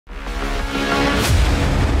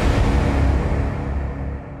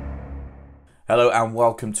Hello and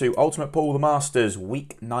welcome to Ultimate Pool the Masters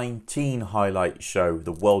Week 19 highlight show.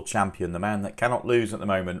 The world champion, the man that cannot lose at the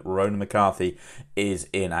moment, Ronan McCarthy, is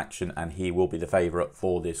in action and he will be the favourite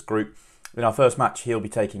for this group. In our first match, he'll be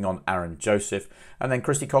taking on Aaron Joseph, and then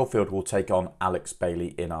Christy Caulfield will take on Alex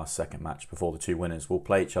Bailey in our second match before the two winners will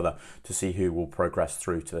play each other to see who will progress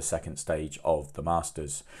through to the second stage of the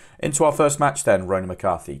Masters. Into our first match then, Ronan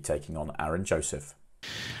McCarthy taking on Aaron Joseph.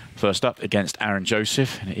 First up against Aaron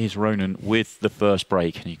Joseph, and it is Ronan with the first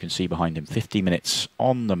break, and you can see behind him 50 minutes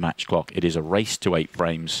on the match clock. It is a race to 8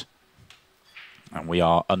 frames, and we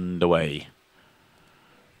are underway.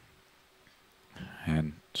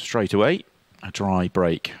 And straight away, a dry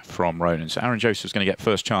break from Ronan. So Aaron Joseph's going to get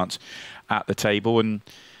first chance at the table, and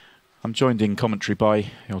I'm joined in commentary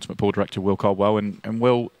by the Ultimate Pool director, Will Caldwell. And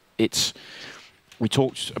Will, we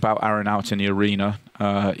talked about Aaron out in the arena.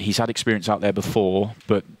 He's had experience out there before,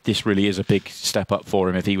 but this really is a big step up for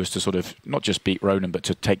him. If he was to sort of not just beat Ronan, but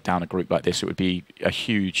to take down a group like this, it would be a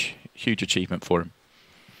huge, huge achievement for him.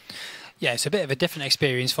 Yeah, it's a bit of a different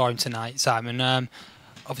experience for him tonight, Simon.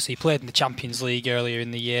 Obviously, he played in the Champions League earlier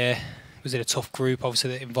in the year. He was in a tough group,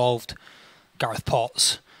 obviously, that involved Gareth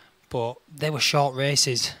Potts, but they were short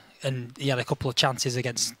races, and he had a couple of chances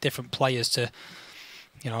against different players to,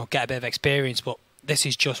 get a bit of experience. But this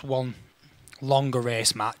is just one longer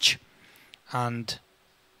race match, and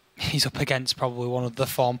he's up against probably one of the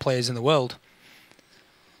form players in the world.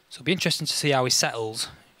 So it'll be interesting to see how he settles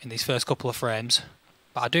in these first couple of frames.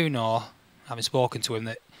 But I do know, having spoken to him,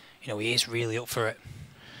 that he is really up for it.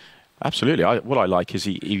 Absolutely. What I like is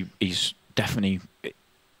he's definitely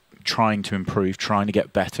trying to improve, trying to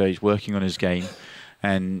get better. He's working on his game,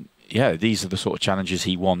 and yeah, these are the sort of challenges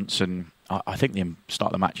he wants. And I think the start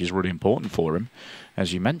of the match is really important for him,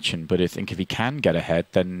 as you mentioned. But I think if he can get ahead,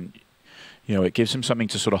 then it gives him something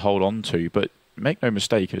to sort of hold on to. But make no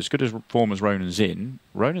mistake, as good as form as Ronan's in,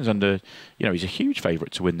 Ronan's under, he's a huge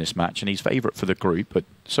favourite to win this match, and he's favourite for the group, but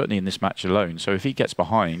certainly in this match alone. So if he gets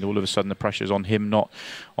behind, all of a sudden the pressure's on him, not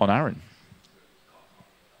on Aaron.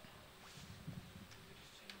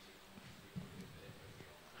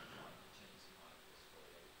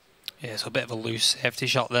 Yeah, so a bit of a loose safety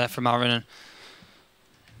shot there from Aaron, and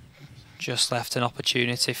just left an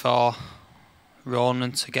opportunity for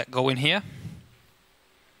Ronan to get going here.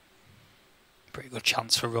 Pretty good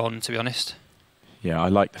chance for Ronan, to be honest. Yeah, I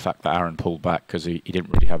like the fact that Aaron pulled back because he didn't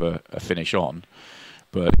really have a finish on,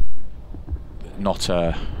 but not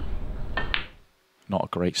a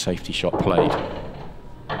great safety shot played.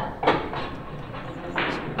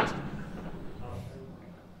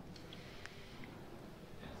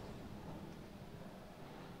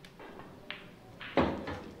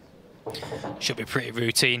 Should be pretty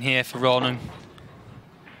routine here for Ronan.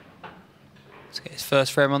 Let's get his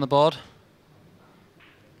first frame on the board.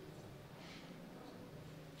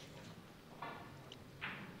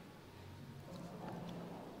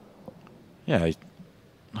 Yeah,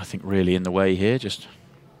 I think really in the way here, just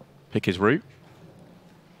pick his route.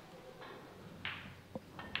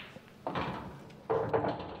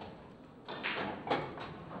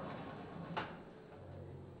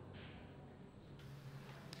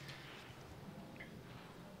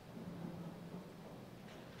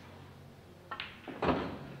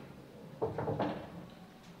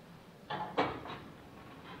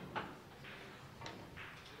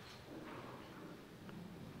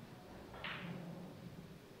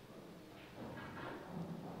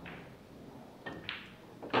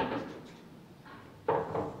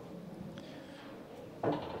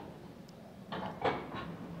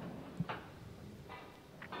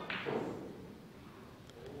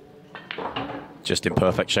 Just in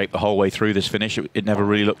perfect shape the whole way through this finish. It never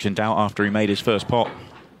really looked in doubt after he made his first pot.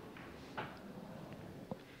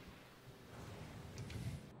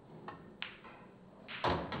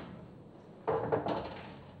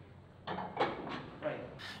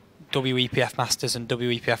 WEPF Masters and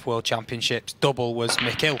WEPF World Championships double was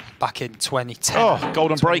Mick Hill back in 2010. Oh,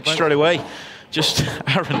 golden break straight away. Just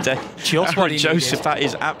Aaron Joseph, that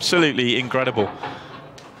is absolutely incredible.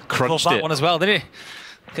 Crunched that it. One as well, didn't he?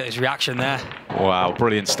 Look at his reaction there. Wow,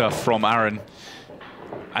 brilliant stuff from Aaron.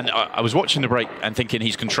 And I was watching the break and thinking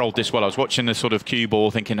he's controlled this well. I was watching the sort of cue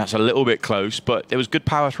ball thinking that's a little bit close, but there was good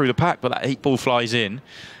power through the pack, but that 8 ball flies in,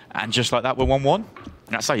 and just like that, we're 1-1.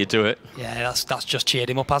 That's how you do it. Yeah, that's just cheered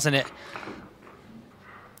him up, hasn't it?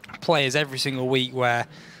 Players every single week where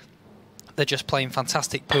they're just playing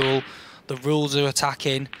fantastic pool, the rules are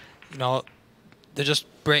attacking, they're just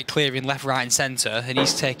break clearing left, right, and centre, and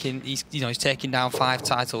he's taking down 5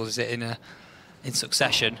 titles, is it, in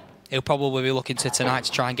succession. He'll probably be looking to tonight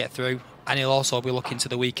to try and get through, and he'll also be looking to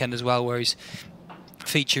the weekend as well, where he's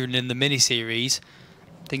featuring in the mini-series,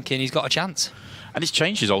 thinking he's got a chance. And it's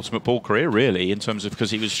changed his ultimate ball career, really, in terms of,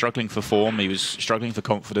 because he was struggling for form, he was struggling for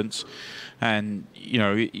confidence, and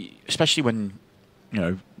especially when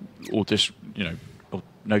all this,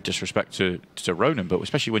 no disrespect to Ronan, but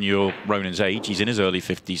especially when you're Ronan's age, he's in his early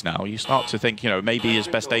 50s now, you start to think, maybe his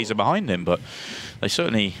best days are behind him, but they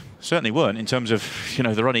certainly weren't, in terms of,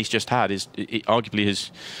 the run he's just had is arguably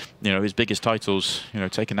his biggest titles,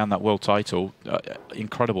 taking down that world title,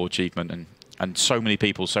 incredible achievement, and so many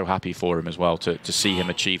people so happy for him as well to see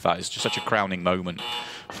him achieve that. It's just such a crowning moment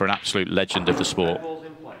for an absolute legend of the sport.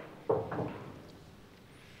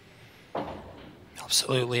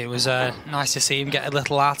 Absolutely, it was nice to see him get a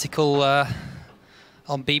little article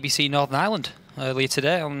on BBC Northern Ireland earlier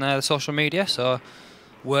today on the social media. So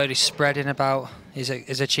word is spreading about his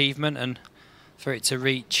achievement, and for it to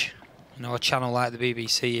reach a channel like the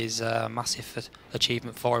BBC is a massive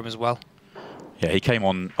achievement for him as well. Yeah, he came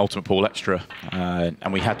on Ultimate Pool Extra, and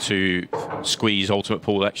we had to squeeze Ultimate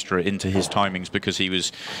Pool Extra into his timings because he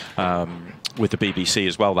was with the BBC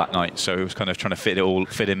as well that night. So it was kind of trying to fit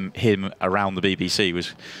him around the BBC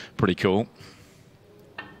was pretty cool.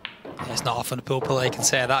 Yeah, it's not often a pool player can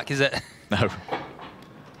say that, is it? No.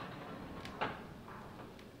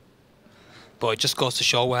 But it just goes to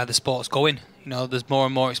show where the sport's going. There's more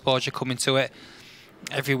and more exposure coming to it.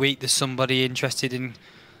 Every week there's somebody interested in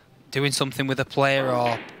doing something with a player,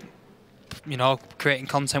 or creating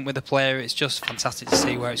content with a player. It's just fantastic to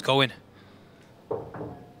see where it's going.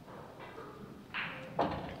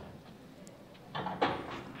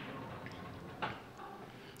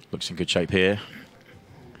 Looks in good shape here.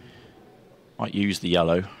 Might use the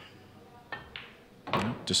yellow.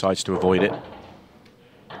 Decides to avoid it.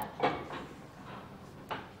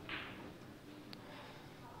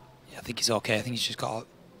 Yeah, I think he's okay. I think he's just got a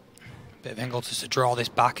bit of angle just to draw this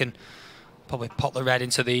back and probably pop the red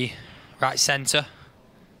into the right centre.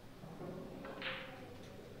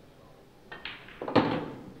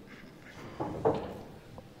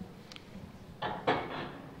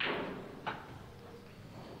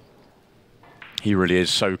 He really is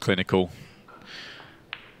so clinical.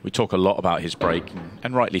 We talk a lot about his break,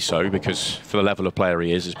 and rightly so, because for the level of player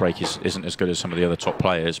he is, his break isn't as good as some of the other top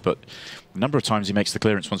players, but the number of times he makes the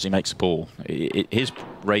clearance once he makes the ball, his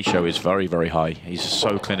ratio is very, very high. He's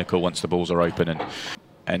so clinical once the balls are open,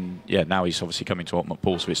 and yeah, now he's obviously coming to ultimate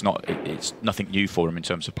pool, so it's nothing new for him in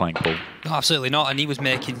terms of playing pool. No, absolutely not, and he was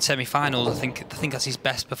making semi-finals. I think that's his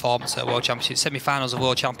best performance at World Championships, semi-finals of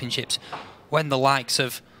World Championships, when the likes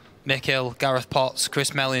of Mikhail, Gareth Potts,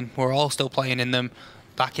 Chris Mellin were all still playing in them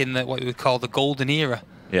back in what we would call the golden era.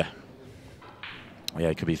 Yeah. Yeah,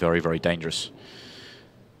 it could be very, very dangerous.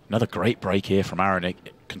 Another great break here from Aaron.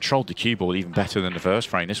 It controlled the cue ball even better than the first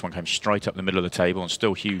frame. This one came straight up the middle of the table and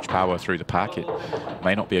still huge power through the pack. It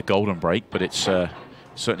may not be a golden break, but it's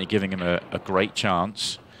certainly giving him a great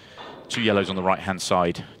chance. Two yellows on the right-hand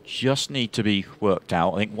side just need to be worked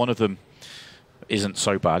out. I think one of them isn't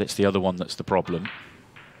so bad. It's the other one that's the problem.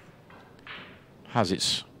 Has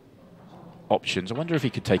its options. I wonder if he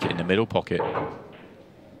could take it in the middle pocket.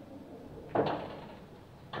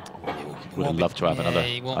 Would have loved to have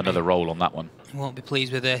another roll on that one. He won't be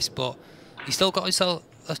pleased with this, but he's still got himself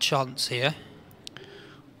a chance here.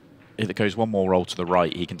 If it goes one more roll to the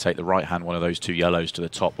right, he can take the right hand one of those two yellows to the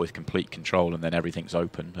top with complete control, and then everything's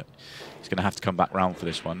open. But he's going to have to come back round for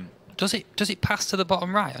this one. Does it pass to the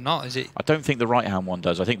bottom right or not? Is it? I don't think the right hand one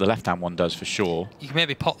does. I think the left hand one does for sure. You can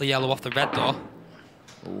maybe pop the yellow off the red though.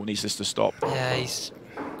 Oh, needs this to stop.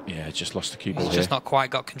 Yeah, just lost the cue ball here. He's just not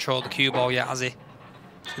quite got control of the cue ball yet, has he? I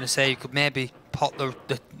was going to say you could maybe pop the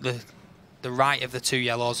right of the two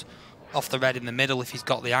yellows off the red in the middle if he's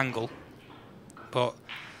got the angle. But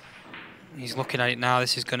he's looking at it now.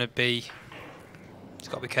 This is going to be... He's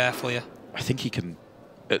got to be careful here. I think he can...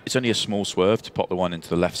 It's only a small swerve to pop the one into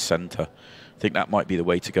the left centre. I think that might be the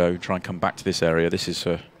way to go. Try and come back to this area. This is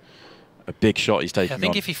a big shot he's taking on. I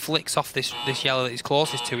think if he flicks off this yellow that he's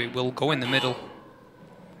closest to, it will go in the middle.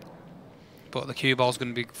 But the cue ball's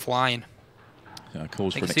going to be flying. Yeah,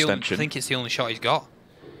 calls for an extension. I think it's the only shot he's got.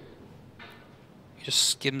 He just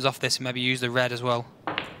skims off this and maybe use the red as well.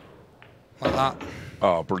 Like that.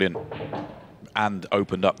 Oh, brilliant. And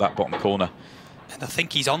opened up that bottom corner. And I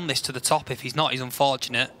think he's on this to the top. If he's not, he's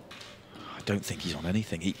unfortunate. I don't think he's on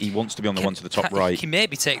anything. He wants to be on the one to the top right. He can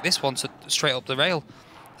maybe take this one straight up the rail.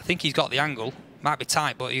 I think he's got the angle. Might be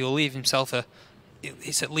tight, but he'll leave himself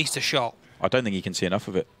it's at least a shot. I don't think he can see enough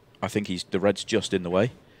of it. I think the red's just in the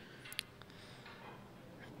way.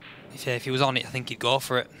 If he was on it, I think he'd go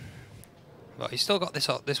for it. But he's still got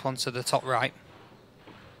this one to the top right.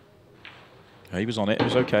 He was on it. It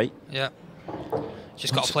was okay. Yeah.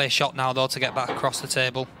 Just got to play a shot now, though, to get back across the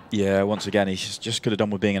table. Yeah, once again, he just could have done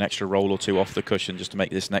with being an extra roll or two off the cushion just to make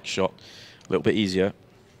this next shot a little bit easier.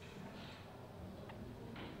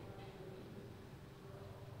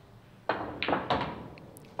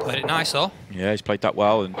 Played it nice, though. Yeah, he's played that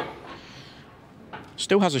well and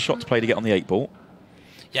still has a shot to play to get on the 8-ball.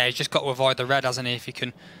 Yeah, he's just got to avoid the red, hasn't he? If he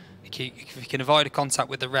can avoid a contact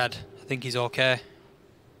with the red, I think he's okay.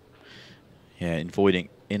 Yeah,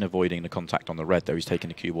 in avoiding the contact on the red, though, he's taking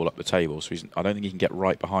the cue ball up the table. So I don't think he can get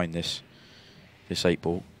right behind this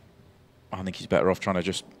 8-ball. I think he's better off trying to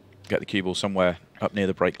just get the cue ball somewhere up near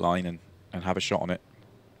the break line and have a shot on it.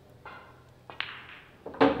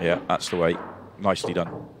 Yeah, that's the way. Nicely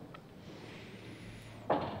done.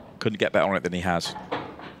 Couldn't get better on it than he has.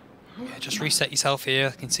 Yeah, just reset yourself here.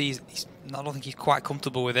 I can see I don't think he's quite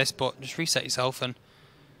comfortable with this, but just reset yourself and.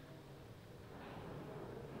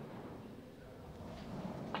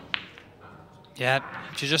 Yeah,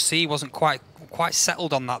 to just see he wasn't quite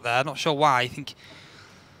settled on that there. I'm not sure why. I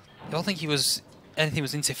don't think anything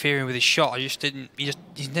was interfering with his shot. He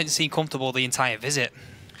didn't seem comfortable the entire visit.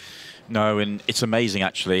 No, and it's amazing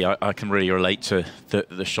actually. I can really relate to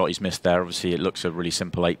the shot he's missed there. Obviously, it looks a really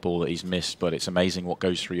simple 8-ball that he's missed, but it's amazing what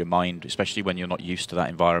goes through your mind, especially when you're not used to that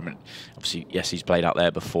environment. Obviously, yes, he's played out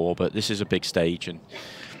there before, but this is a big stage, and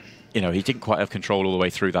you know, he didn't quite have control all the way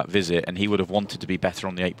through that visit, and he would have wanted to be better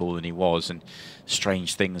on the 8-ball than he was, and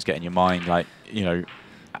strange things get in your mind, like, you know,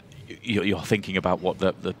 you're thinking about what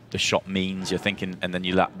the shot means, you're thinking, and then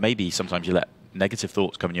sometimes you let negative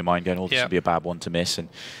thoughts come in your mind going, oh, this would be a bad one to miss, and,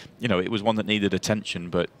 you know, it was one that needed attention,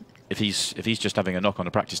 but if he's just having a knock on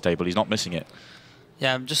the practice table, he's not missing it.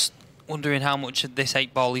 Yeah, I'm just wondering how much of this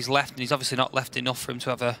 8-ball he's left, and he's obviously not left enough for him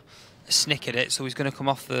to have a snick at it, so he's going to come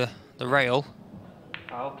off the rail.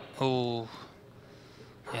 Oh,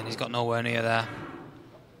 yeah, and he's got nowhere near there.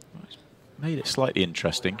 It's made it slightly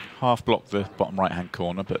interesting. Half blocked the bottom right-hand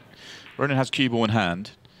corner, but Ronan has cue ball in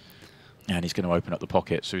hand, and he's going to open up the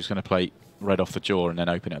pocket. So he's going to play red off the jaw and then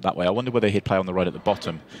open it that way. I wonder whether he'd play on the red at the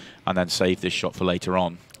bottom and then save this shot for later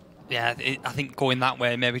on. Yeah, I think going that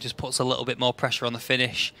way maybe just puts a little bit more pressure on the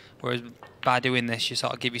finish, whereas by doing this, you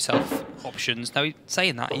sort of give yourself options. Now,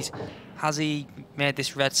 saying that, has he made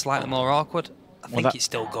this red slightly more awkward? I think it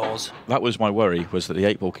still goes. That was my worry, was that the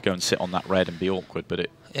 8-ball could go and sit on that red and be awkward, but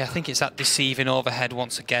yeah, I think it's that deceiving overhead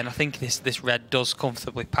once again. I think this red does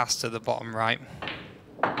comfortably pass to the bottom right.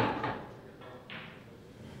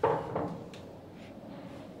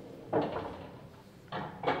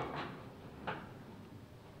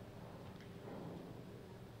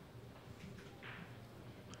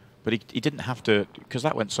 But he didn't have to, because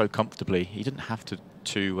that went so comfortably, he didn't have to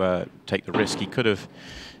take the risk. He could have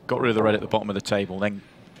got rid of the red at the bottom of the table and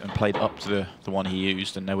played up to the one he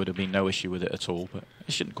used, and there would have been no issue with it at all. But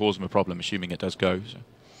it shouldn't cause him a problem, assuming it does go. So.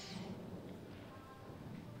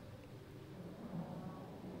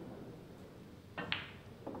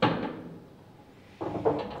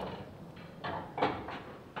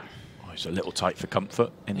 Oh, it's a little tight for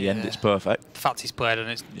comfort. In the end, it's perfect. The fact he's played on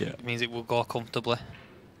it means it will go comfortably.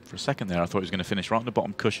 For a second there, I thought he was going to finish right on the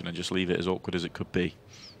bottom cushion and just leave it as awkward as it could be.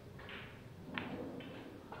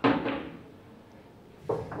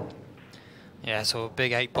 Yeah, so a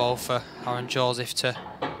big 8-ball for Aaron Joseph to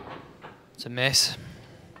miss.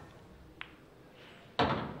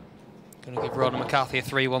 Going to give Ronan McCarthy a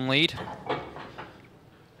 3-1 lead.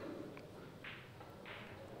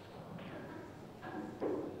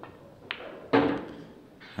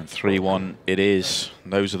 And 3-1 it is.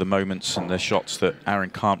 Those are the moments and the shots that Aaron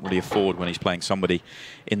can't really afford when he's playing somebody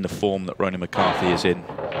in the form that Ronan McCarthy is in.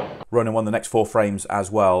 Ronan won the next 4 frames as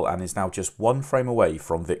well and is now just 1 frame away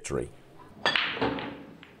from victory.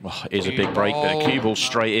 Oh, here's a big break there. Cue ball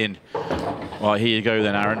straight in. Well, here you go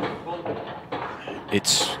then, Aaron.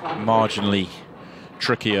 It's marginally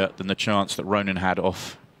trickier than the chance that Ronan had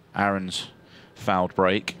off Aaron's fouled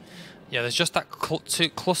break. Yeah, there's just that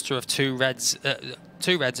cluster of two reds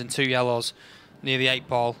and 2 yellows near the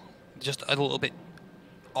 8-ball. Just a little bit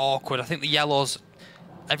awkward. I think the yellows,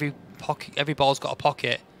 every ball's got a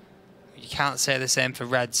pocket. You can't say the same for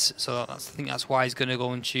reds, so I think that's why he's going to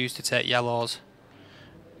go and choose to take yellows.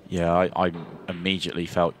 Yeah, I immediately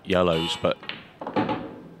felt yellows, but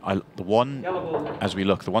the one, as we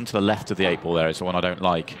look, the one to the left of the 8-ball there is the one I don't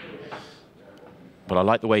like. But I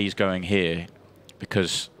like the way he's going here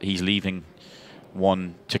because he's leaving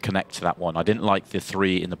one to connect to that one. I didn't like the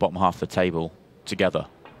 3 in the bottom half of the table together,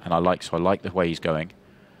 and I like the way he's going.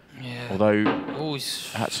 Yeah. Although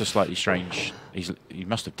that's a slightly strange. He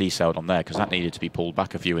must have decelled on there because that needed to be pulled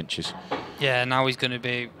back a few inches. Yeah, now he's going to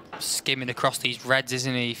be skimming across these reds,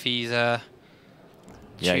 isn't he? If he's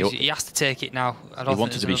Yeah, he has to take it now. I don't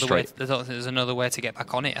think there's another way to get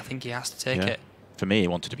back on it. I think he has to take it. For me, he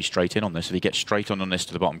wanted to be straight in on this. If he gets straight on this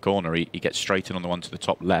to the bottom corner, he gets straight in on the one to the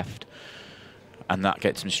top left. And that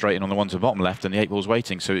gets him straight in on the one to the bottom left, and the 8-ball's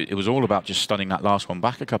waiting. So it was all about just stunning that last one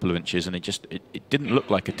back a couple of inches, and it didn't look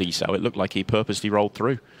like a decel. It looked like he purposely rolled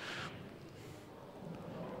through.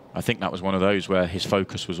 I think that was one of those where his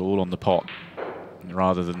focus was all on the pot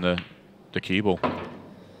rather than the cue ball.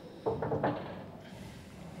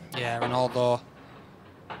 Yeah, and although,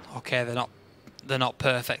 okay, they're not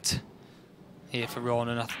perfect here for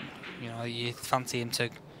Ronan. You know, you fancy him to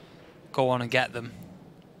go on and get them.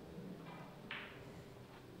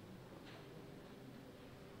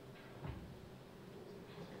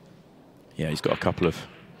 Yeah, he's got a couple of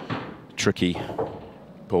tricky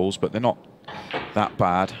balls, but they're not that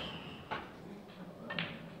bad.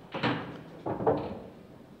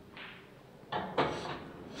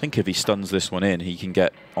 I think if he stuns this one in, he can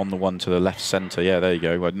get on the one to the left centre. Yeah, there you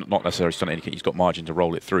go. Well, not necessarily stun it. He's got margin to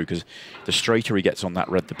roll it through, because the straighter he gets on that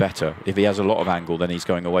red, the better. If he has a lot of angle, then he's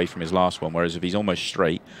going away from his last one, whereas if he's almost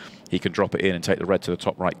straight, he can drop it in and take the red to the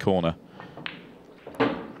top right corner.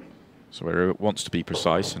 So where he wants to be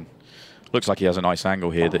precise, and looks like he has a nice angle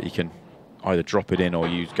here that he can either drop it in or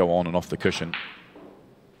go on and off the cushion.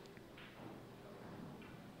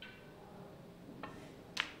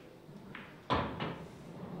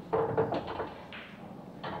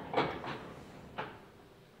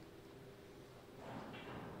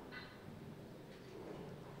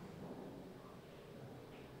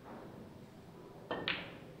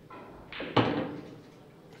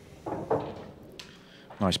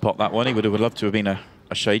 Nice pot, that one. He would have loved to have been a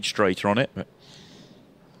shade straighter on it, but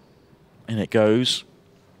in it goes.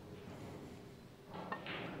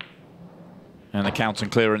 And the count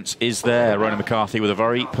and clearance is there. Ronan McCarthy with a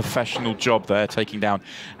very professional job there, taking down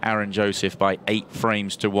Aaron Joseph by 8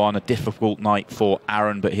 frames to 1. A difficult night for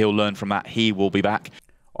Aaron, but he'll learn from that. He will be back.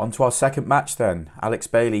 On to our second match then. Alex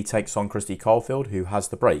Bailey takes on Christy Caulfield, who has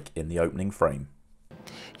the break in the opening frame.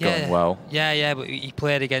 Going well. Yeah, but he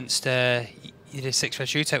played against... he did a 6-red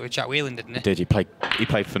shootout with Jack Whelan, didn't he? He did. He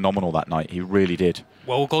played phenomenal that night. He really did.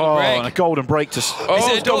 Well, golden break. And a golden break to... Oh,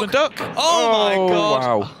 it's a golden duck. Oh, my God.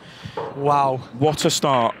 Wow. Wow. What a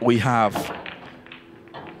start we have.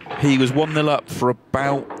 He was 1-0 up for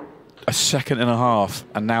about a second and a half,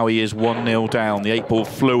 and now he is 1-0 down. The 8-ball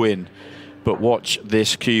flew in, but watch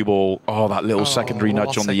this cue ball. Oh, that little secondary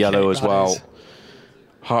nudge on the yellow as well.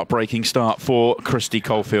 Heartbreaking start for Christy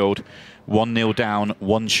Caulfield. 1-0 down,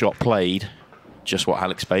 1 shot played. Just what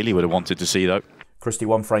Alex Bailey would have wanted to see, though. Christy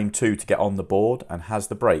won frame 2 to get on the board and has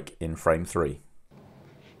the break in frame 3.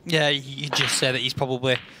 Yeah, you just say that he's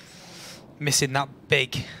probably missing that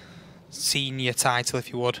big senior title,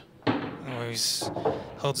 if you would. He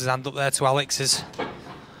holds his hand up there to Alex as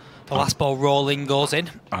the last ball rolling goes in.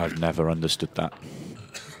 I've never understood that.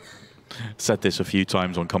 Said this a few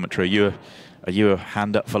times on commentary. Are you a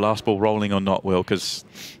hand up for last ball rolling or not, Will? Because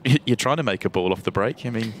you're trying to make a ball off the break.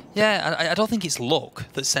 I mean, yeah, I don't think it's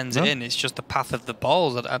luck that sends it in. It's just the path of the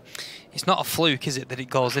balls. It's not a fluke, is it, that it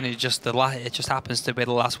goes in? It just happens to be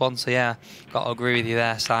the last one. So yeah, got to agree with you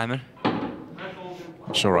there, Simon.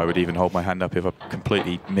 I'm sure I would even hold my hand up if I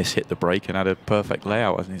completely mishit the break and had a perfect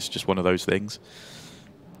layout. I think it's just one of those things.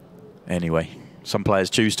 Anyway, some players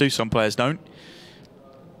choose to, some players don't.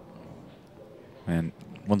 And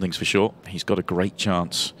one thing's for sure, he's got a great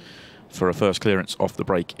chance for a first clearance off the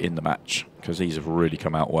break in the match, because these have really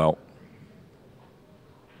come out well.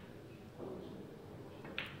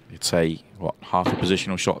 It's a, half a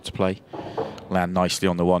positional shot to play. Land nicely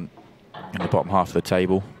on the one in the bottom half of the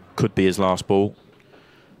table. Could be his last ball.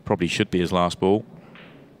 Probably should be his last ball.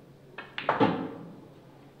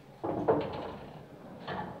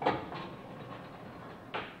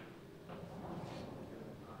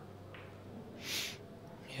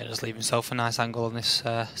 Just leave himself a nice angle on this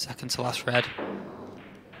second to last red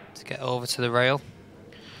to get over to the rail.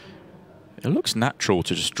 It looks natural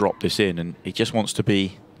to just drop this in, and he just wants to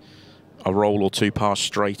be a roll or two pass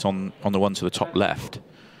straight on the one to the top left.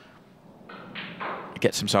 He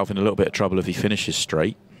gets himself in a little bit of trouble if he finishes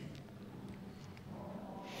straight.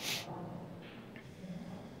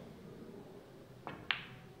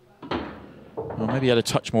 Well, maybe he had a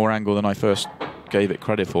touch more angle than I first gave it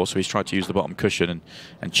credit for, so he's tried to use the bottom cushion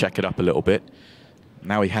and check it up a little bit.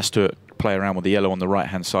 Now he has to play around with the yellow on the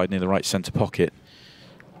right-hand side near the right centre pocket.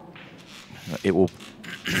 It will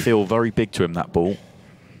feel very big to him, that ball.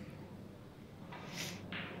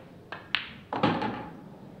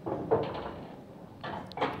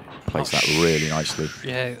 Plays that really nicely.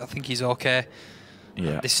 Yeah, I think he's okay.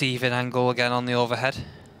 Yeah. Deceiving angle again on the overhead.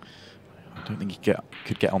 I don't think he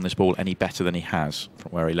could get on this ball any better than he has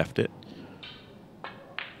from where he left it.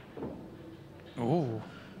 Ooh.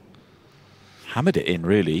 Hammered it in,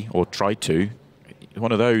 really, or tried to.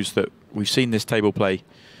 One of those that we've seen this table play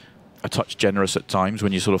a touch generous at times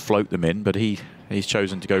when you sort of float them in, but he's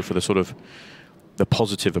chosen to go for the sort of the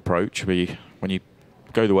positive approach, where when you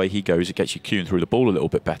go the way he goes, it gets you cueing through the ball a little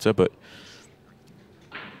bit better, but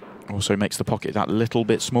also makes the pocket that little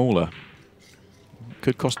bit smaller.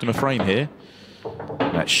 Could cost him a frame here.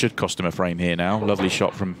 That should cost him a frame here now. Lovely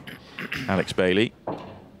shot from Alex Bailey.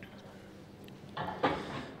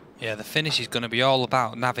 Yeah, the finish is going to be all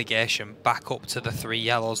about navigation back up to the 3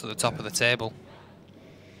 yellows at the top of the table.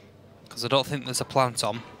 Because I don't think there's a plant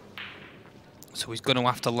on. So he's going to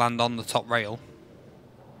have to land on the top rail.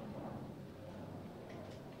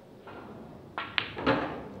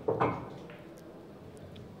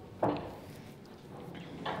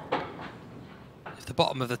 If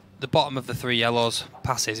the bottom of the 3 yellows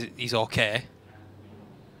passes, he's okay.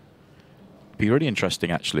 Be really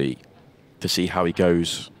interesting actually to see how he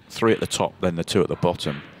goes. 3 at the top, then the 2 at the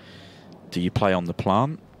bottom. Do you play on the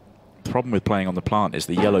plant? The problem with playing on the plant is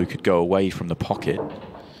the yellow could go away from the pocket,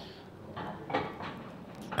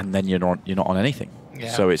 and then you're not on anything. Yeah.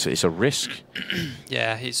 So it's a risk.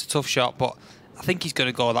 Yeah, it's a tough shot, but I think he's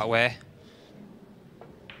going to go that way.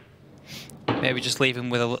 Maybe just leave him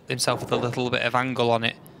with himself with a little bit of angle on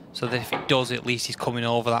it, so that if he does, at least he's coming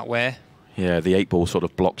over that way. Yeah, the 8 ball sort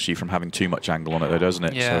of blocks you from having too much angle on it, though, doesn't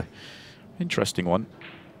it? Yeah. So, interesting one.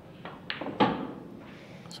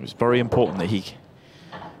 So it's very important that he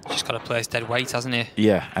just got to place dead weight, hasn't he?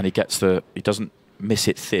 Yeah, and he doesn't miss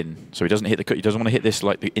it thin, so he doesn't want to hit this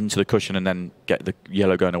like into the cushion and then get the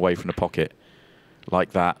yellow going away from the pocket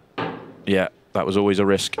like that. Yeah, that was always a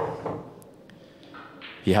risk.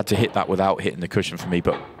 He had to hit that without hitting the cushion for me,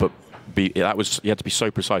 but you had to be so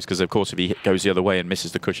precise, because of course if he goes the other way and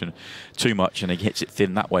misses the cushion too much and he hits it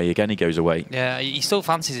thin that way, again he goes away. Yeah, he still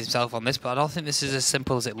fancies himself on this, but I don't think this is as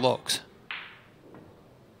simple as it looks.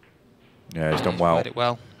 Yeah, he's done well. Played it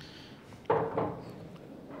well.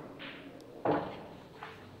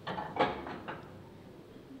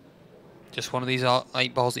 Just one of these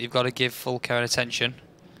 8 balls that you've got to give full care and attention,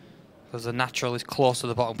 because the natural is close to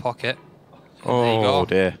the bottom pocket. And there you go.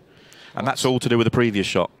 Dear. And that's all to do with the previous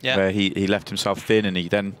shot, yeah, where he left himself thin and he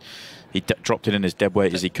dropped it in as dead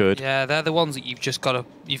weight as he could. Yeah, they're the ones that you've got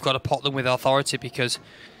to pot them with authority, because,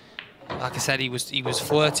 like I said, he was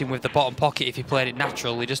flirting with the bottom pocket. If he played it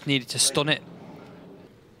natural, he just needed to stun it.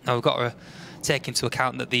 Now we've got to take into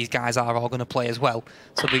account that these guys are all going to play as well,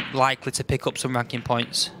 so they're likely to pick up some ranking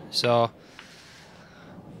points. So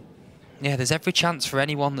yeah, there's every chance for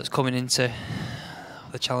anyone that's coming into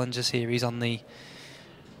the Challenger Series on the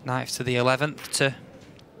 9th to the 11th to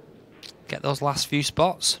get those last few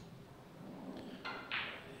spots.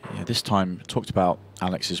 Yeah, this time, talked about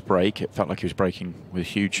Alex's break. It felt like he was breaking with a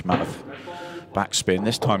huge amount of backspin.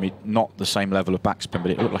 This time, not the same level of backspin,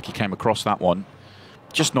 but it looked like he came across that one,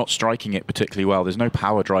 just not striking it particularly well. There's no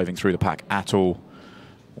power driving through the pack at all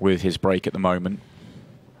with his break at the moment.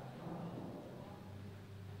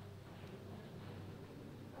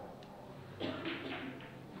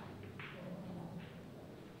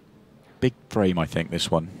 Big frame, I think,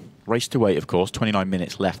 this one. Race to 8, of course, 29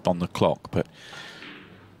 minutes left on the clock, but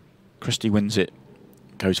Christie wins it,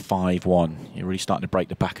 goes 5-1. You're really starting to break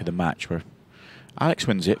the back of the match, where Alex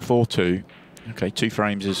wins it, 4-2. Okay, 2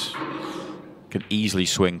 frames can easily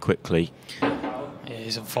swing quickly. Yeah,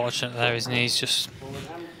 he's unfortunate there, isn't he? He's just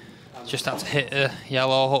had to hit a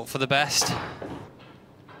yellow, hope for the best.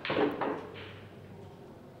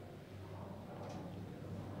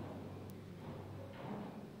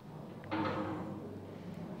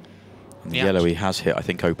 And the yellow he has hit, I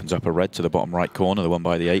think, opens up a red to the bottom right corner, the one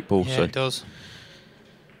by the 8 ball. Yeah, so it does.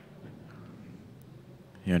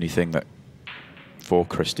 The only thing that for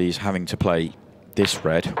Christie is having to play this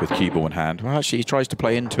red with cue ball in hand. Well, actually, he tries to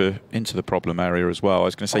play into the problem area as well. I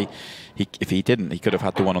was going to say, if he didn't, he could have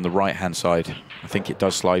had the one on the right-hand side. I think it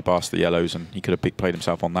does slide past the yellows, and he could have played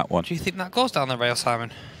himself on that one. Do you think that goes down the rail,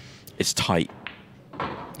 Simon? It's tight.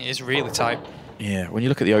 It is really tight. Yeah, when you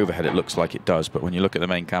look at the overhead, it looks like it does, but when you look at the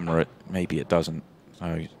main camera, maybe it doesn't.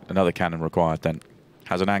 So another cannon required then.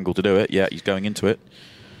 Has an angle to do it. Yeah, he's going into it.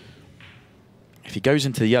 If he goes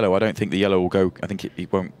into the yellow, I don't think the yellow will go. I think he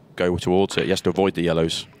won't go towards it. He has to avoid the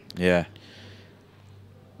yellows. Yeah.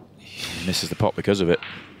 He misses the pot because of it.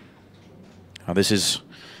 Now this is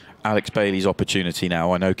Alex Bailey's opportunity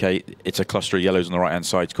now. And okay, it's a cluster of yellows on the right-hand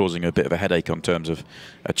side. It's causing a bit of a headache in terms of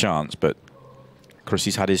a chance, but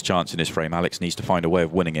Christie's had his chance in this frame. Alex needs to find a way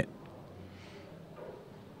of winning it.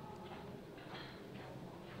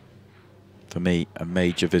 For me, a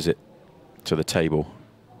major visit to the table.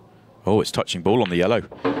 Oh, it's touching ball on the yellow.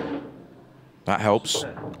 That helps.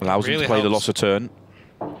 Allows him to play the loss of turn.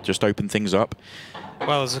 Just open things up.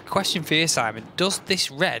 Well, there's a question for you, Simon. Does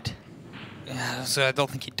this red... So I don't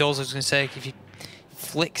think it does. I was going to say, if he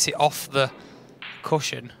flicks it off the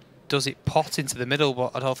cushion, does it pot into the middle?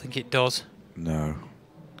 But I don't think it does. No.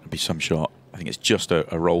 It'll be some shot. I think it's just a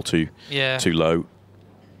roll too low.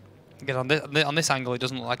 Again, on this angle, it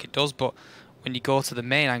doesn't look like it does, but when you go to the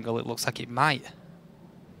main angle, it looks like it might.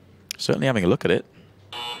 Certainly having a look at it.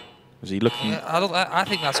 Is he looking? I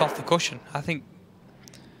think that's off the cushion. I think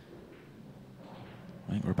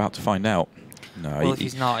we're about to find out. No, well, if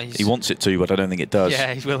he's not, he wants it to, but I don't think it does.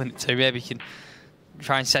 Yeah, he's willing to. Maybe he can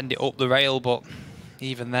try and send it up the rail, but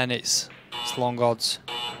even then, it's long odds.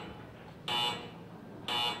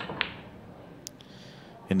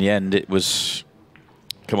 In the end, it was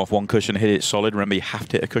come off one cushion, hit it solid. Remember, you have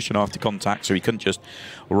to hit a cushion after contact, so he couldn't just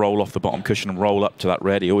roll off the bottom cushion and roll up to that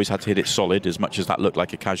red. He always had to hit it solid. As much as that looked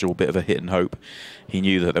like a casual bit of a hit and hope, he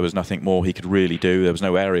knew that there was nothing more he could really do. There was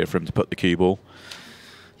no area for him to put the cue ball.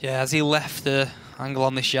 Yeah, as he left the angle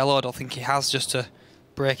on this yellow, I don't think he has, just to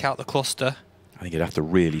break out the cluster. I think he'd have to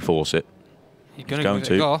really force it. He's going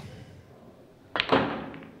to go.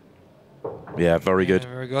 Yeah, very good.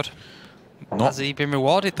 Very good. Has he been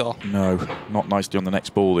rewarded, though? No, not nicely on the next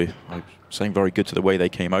ball. I'm saying very good to the way they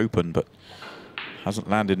came open, but hasn't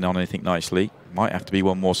landed on anything nicely. Might have to be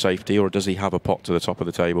one more safety, or does he have a pot to the top of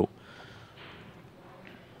the table?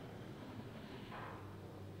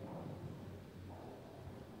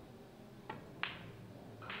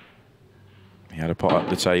 He had a pot up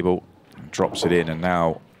the table, drops it in, and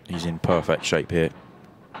now he's in perfect shape here.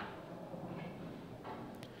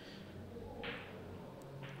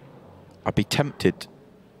 I'd be tempted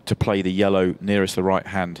to play the yellow nearest the right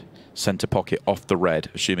hand centre pocket off the red,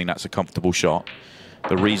 assuming that's a comfortable shot.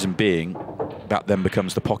 The reason being, that then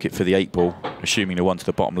becomes the pocket for the 8 ball, assuming the one to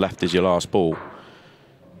the bottom left is your last ball.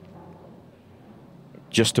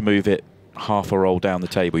 Just to move it half a roll down the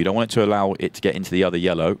table. You don't want it to allow it to get into the other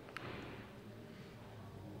yellow.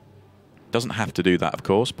 Doesn't have to do that, of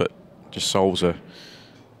course, but just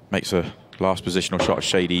makes a last positional shot a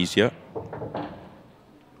shade easier.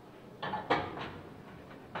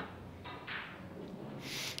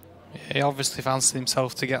 He obviously fancied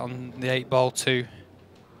himself to get on the 8 ball too.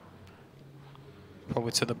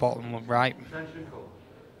 Probably to the bottom right.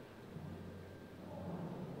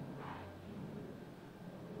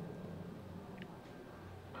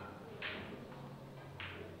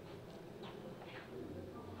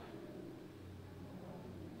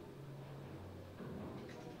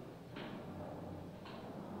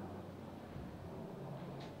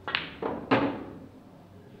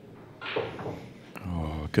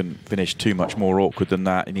 Couldn't finish too much more awkward than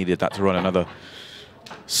that. He needed that to run another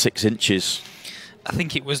 6 inches. I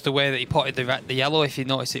think it was the way that he potted the yellow. If you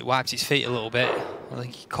notice, it wipes his feet a little bit. I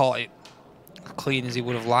think he caught it clean as he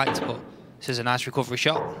would have liked, but this is a nice recovery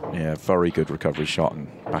shot. Yeah, very good recovery shot and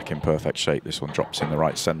back in perfect shape. This one drops in the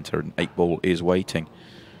right centre and 8 ball is waiting.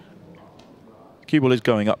 Cue ball is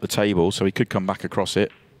going up the table, so he could come back across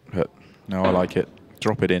it, but no, I like it.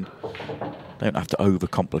 Drop it in. Don't have to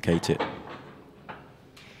overcomplicate it.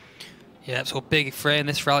 Yeah, so big frame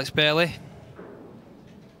this for Alex Bailey.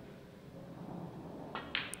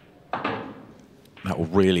 That will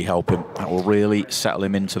really help him. That will really settle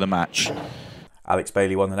him into the match. Alex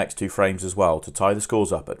Bailey won the next 2 frames as well to tie the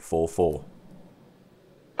scores up at 4-4.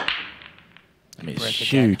 I mean, it's a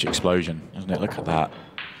huge explosion, isn't it? Look at that.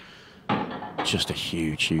 Just a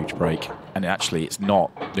huge, huge break. And actually, it's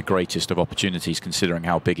not the greatest of opportunities considering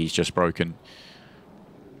how big he's just broken.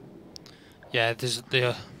 Yeah, there's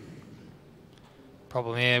the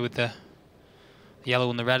problem here with the yellow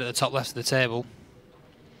and the red at the top left of the table.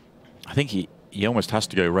 I think he almost has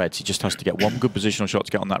to go reds. He just has to get one good positional shot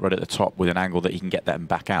to get on that red at the top with an angle that he can get them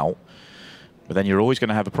back out. But then you're always going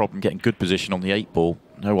to have a problem getting good position on the 8 ball.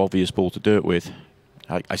 No obvious ball to do it with.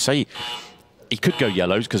 I say he could go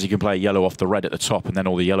yellows because he can play a yellow off the red at the top and then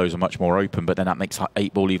all the yellows are much more open, but then that makes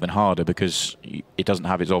 8 ball even harder because it doesn't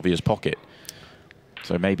have its obvious pocket.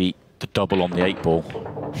 So maybe the double on the 8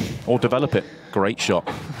 ball or develop it. Great shot.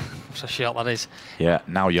 What a shot that is. Yeah,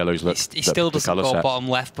 now yellows look. He still doesn't go bottom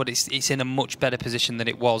left, but it's in a much better position than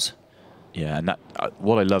it was. Yeah, and that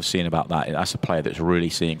what I love seeing about that's a player that's really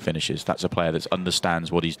seeing finishes. That's a player that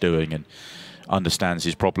understands what he's doing and understands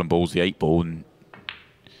his problem balls, the 8 ball, and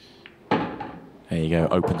there you go,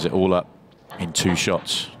 opens it all up in 2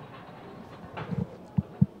 shots.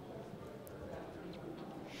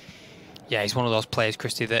 Yeah, he's one of those players,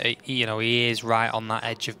 Christy, that he is right on that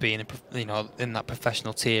edge of being, in that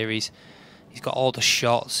professional tier. He's He's got all the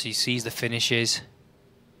shots. He sees the finishes.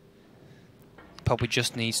 Probably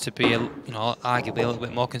just needs to be, arguably a little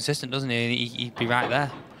bit more consistent, doesn't he? He'd be right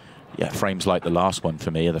there. Yeah, frames like the last one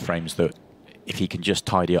for me are the frames that, if he can just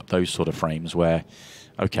tidy up those sort of frames where,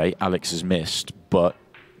 okay, Alex has missed, but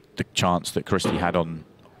the chance that Christie had on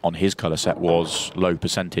his colour set was low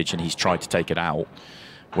percentage and he's tried to take it out.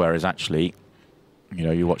 Whereas actually,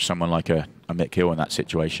 you watch someone like a Mick Hill in that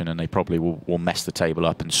situation and they probably will mess the table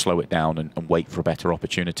up and slow it down and wait for a better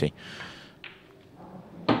opportunity.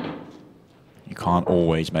 You can't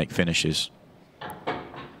always make finishes.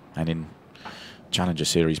 And in Challenger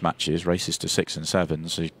Series matches, races to 6 and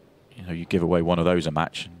 7s, you give away one of those a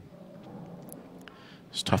match.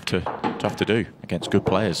 It's tough to do against good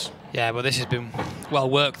players. Yeah, well, this has been well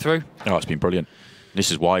worked through. Oh, it's been brilliant.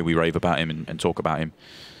 This is why we rave about him and talk about him.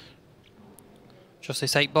 Just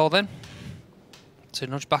this 8-ball then to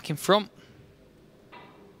nudge back in front.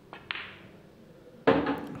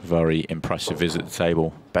 Very impressive visit to the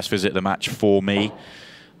table. Best visit of the match for me.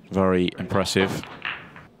 Very impressive.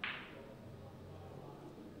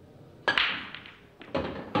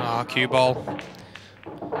 Cue ball.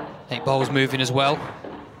 8-ball's moving as well.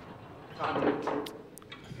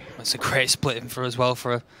 That's a great splitting for as well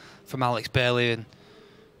from Alex Bailey. And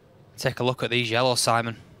take a look at these yellows,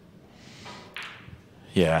 Simon.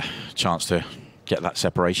 Yeah, chance to get that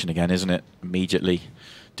separation again, isn't it? Immediately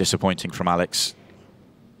disappointing from Alex.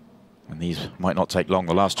 And these might not take long.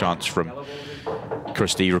 The last chance from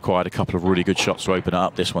Christie required a couple of really good shots to open it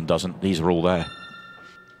up. This one doesn't. These are all there.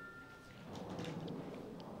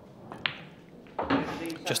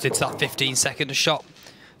 Just into that 15-second shot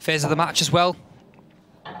phase of the match as well.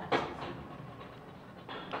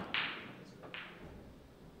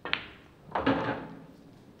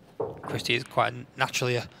 Christie is quite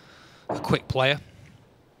naturally a quick player,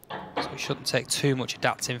 so it shouldn't take too much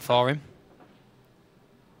adapting for him.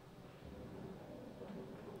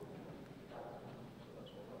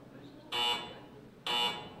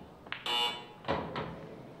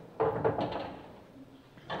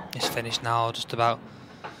 It's finished now, just about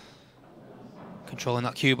controlling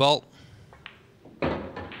that cue ball.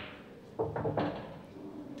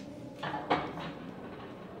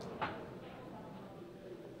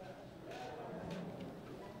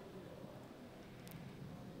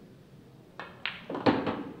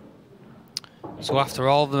 So after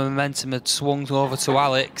all the momentum had swung over to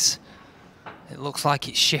Alex, it looks like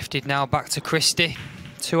it's shifted now back to Christie.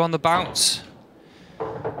 2 on the bounce.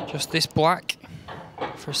 Just this black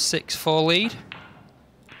for a 6-4 lead.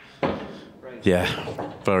 Yeah,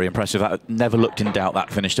 very impressive. That never looked in doubt,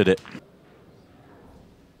 that finish, did it?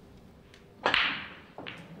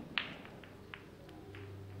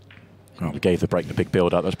 Well, we gave the break the big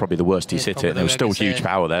build-up. That's probably the worst he's hit it. There was still huge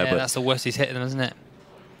power there. Yeah, but that's the worst he's hit them, isn't it?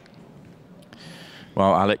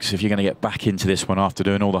 Well, Alex, if you're going to get back into this one after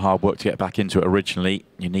doing all the hard work to get back into it originally,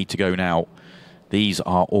 you need to go now. These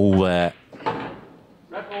are all there.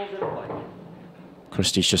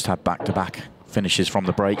 Christie's just had back-to-back finishes from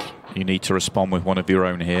the break. You need to respond with one of your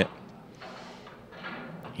own here.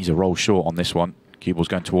 He's a roll short on this one. Cue ball's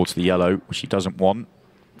going towards the yellow, which he doesn't want.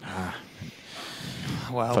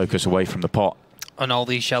 Well, focus away from the pot. And all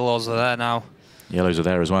these yellows are there now. Yellows are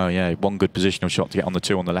there as well, yeah. One good positional shot to get on the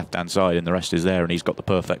 2 on the left-hand side, and the rest is there, and he's got the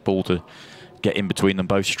perfect ball to get in between them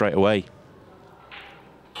both straight away.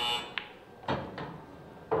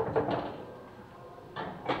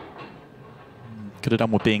 Could have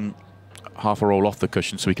done with being half a roll off the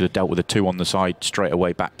cushion so he could have dealt with a 2 on the side straight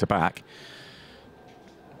away back to back.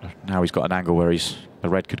 Now he's got an angle where the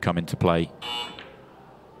red could come into play.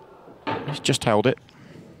 He's just held it.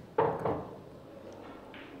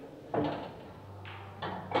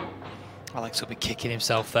 Alex will be kicking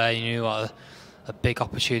himself there. You knew what a big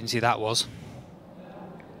opportunity that was.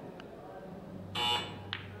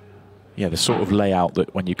 Yeah, the sort of layout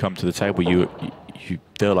that when you come to the table, you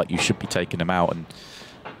feel like you should be taking them out, and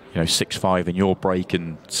 6-5 in your break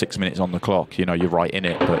and 6 minutes on the clock. You're right in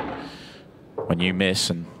it, but when you miss,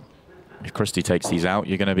 and if Christie takes these out,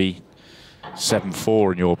 you're going to be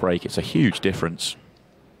 7-4 in your break. It's a huge difference.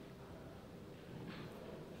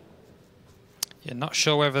 Yeah, not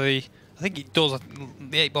sure whether I think it does.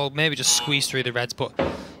 The 8-ball maybe just squeeze through the reds, but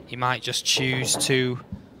he might just choose to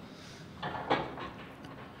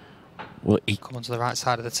come onto the right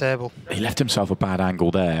side of the table. He left himself a bad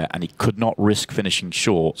angle there, and he could not risk finishing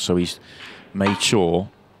short, so he's made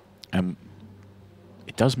sure. And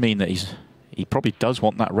it does mean that he probably does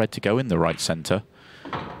want that red to go in the right centre,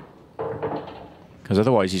 because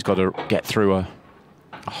otherwise he's got to get through a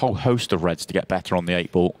whole host of reds to get better on the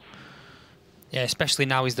 8-ball. Yeah, especially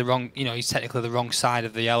now he's the wrong. You know, he's technically the wrong side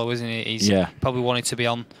of the yellow, isn't he? He's probably wanted to be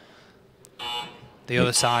on the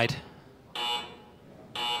other side.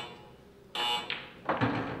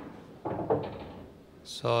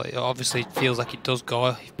 So it obviously feels like it does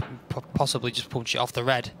go. He possibly just punch it off the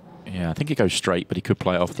red. Yeah, I think it goes straight, but he could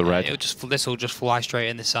play it off the red. This will just fly straight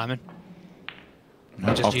in this, Simon.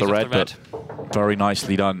 Off the red, but very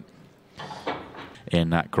nicely done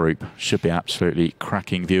in that group. Should be absolutely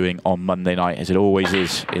cracking viewing on Monday night, as it always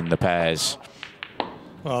is in the pairs.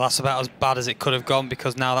 Well, that's about as bad as it could have gone,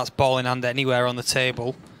 because now that's ball in hand anywhere on the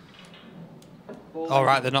table. All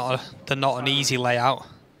right, they're not an easy layout,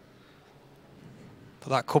 but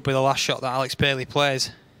that could be the last shot that Alex Bailey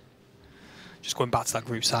plays. Just going back to that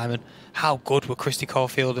group, Simon. How good were Christy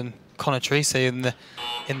Caulfield and Connor Treacy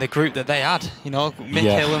in the group that they had? You know, Mick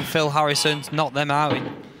Hill and Phil Harrison knocked them out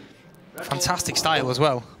in fantastic style as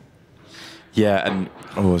well. Yeah, and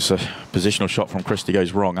it's a positional shot from Christy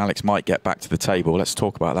goes wrong. Alex might get back to the table. Let's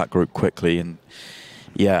talk about that group quickly. And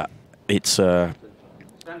yeah, it's I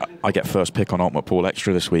get first pick on Ultimate Pool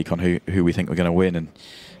Extra this week on who we think we're going to win, and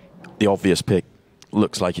the obvious pick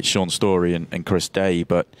looks like it's Sean Story and Chris Day,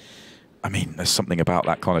 but I mean, there's something about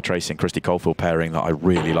that Connor Tracy and Christy Caulfield pairing that I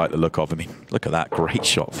really like the look of. I mean, look at that great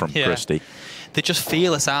shot from Christy. They're just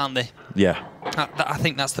fearless, aren't they? Yeah. I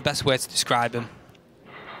think that's the best way to describe them.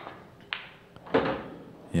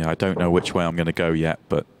 Yeah, I don't know which way I'm going to go yet,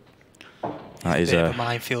 but that is a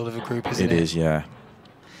minefield of a group, isn't it? It is, yeah.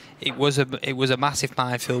 It was a massive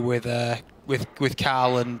minefield with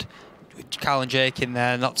Carl and Jake in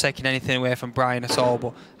there, not taking anything away from Brian at all.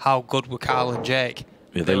 But how good were Carl and Jake?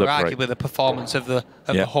 Yeah, they were arguably the performance of the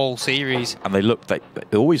whole series. And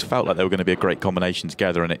it always felt like they were going to be a great combination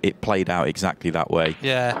together, and it played out exactly that way.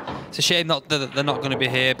 Yeah, it's a shame that they're not going to be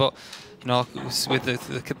here, but you know, with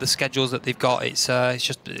the schedules that they've got, it's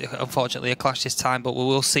just unfortunately a clash this time. But we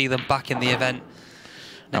will see them back in the event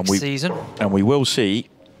next season, and we will see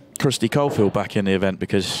Christy Caulfield back in the event,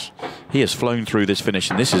 because he has flown through this finish,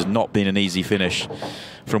 and this has not been an easy finish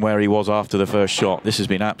from where he was after the first shot. This has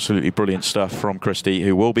been absolutely brilliant stuff from Christy,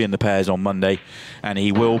 who will be in the pairs on Monday, and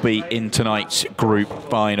he will be in tonight's group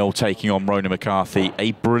final taking on Ronan McCarthy.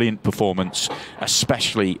 A brilliant performance,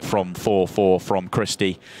 especially from 4-4 from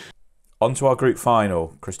Christy. On to our group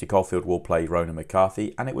final. Christy Caulfield will play Ronan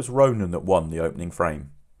McCarthy, and it was Ronan that won the opening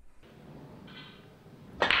frame.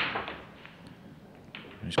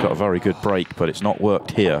 He's got a very good break, but it's not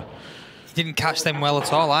worked here. He didn't catch them well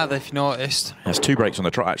at all either, if you noticed. There's 2 breaks on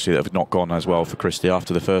the trot actually that have not gone as well for Christy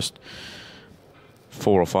after the first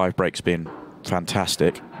 4 or 5 breaks being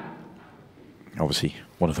fantastic. Obviously,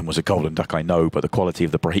 one of them was a golden duck, I know, but the quality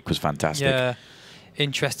of the break was fantastic. Yeah,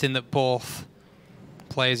 interesting that both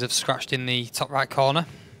players have scratched in the top right corner.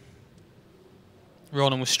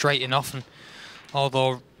 Ronan was straight enough, and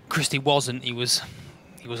although Christy wasn't, he was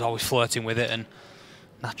always flirting with it, and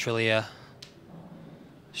naturally a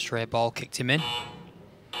stray ball kicked him in.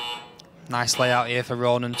 Nice layout here for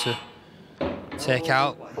Ronan to take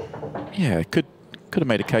out. Yeah, could have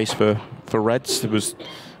made a case for reds. There was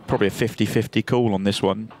probably a 50-50 call on this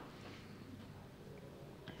one.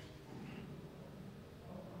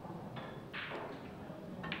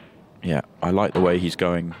 Yeah, I like the way he's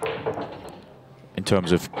going in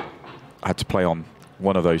terms of I had to play on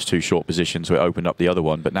one of those 2 short positions, so it opened up the other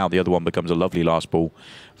one, but now the other one becomes a lovely last ball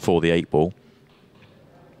for the 8 ball.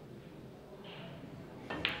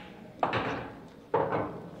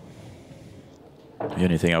 The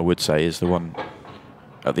only thing I would say is the one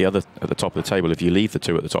at the top of the table, if you leave the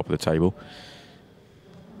 2 at the top of the table,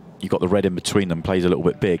 you've got the red in between them, plays a little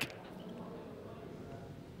bit big.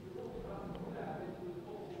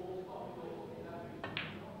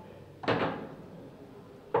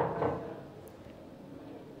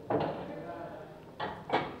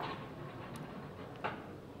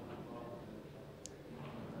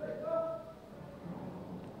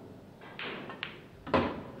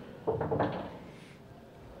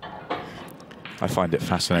 I find it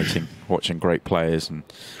fascinating watching great players, and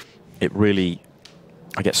it really,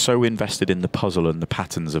 I get so invested in the puzzle and the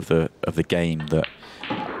patterns of the game that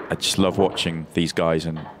I just love watching these guys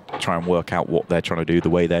and try and work out what they're trying to do, the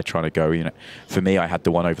way they're trying to go. You know, for me, I had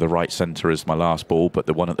the one over the right centre as my last ball, but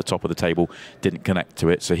the one at the top of the table didn't connect to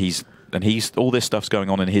it. So he's all this stuff's going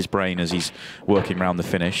on in his brain as he's working around the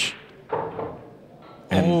finish.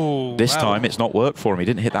 And this time it's not worked for him. He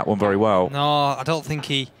didn't hit that one very well. No, I don't think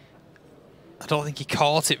he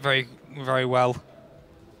caught it very well.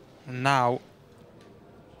 And now,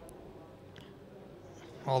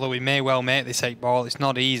 although he may well make this 8 ball, it's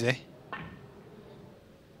not easy.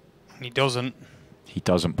 And he doesn't. He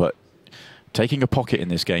doesn't, but taking a pocket in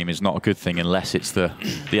this game is not a good thing unless it's the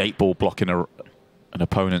 8-ball blocking an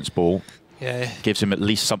opponent's ball. Yeah. Gives him at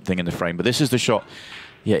least something in the frame. But this is the shot.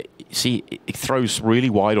 Yeah, see, it throws really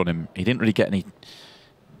wide on him. He didn't really get any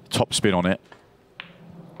top spin on it.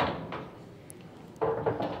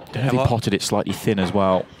 He potted it slightly thin as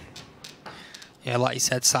well. Yeah, like you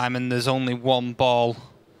said, Simon, there's only one ball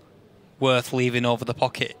worth leaving over the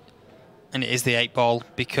pocket, and it is the 8-ball,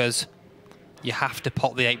 because you have to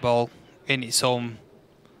pot the 8-ball in its own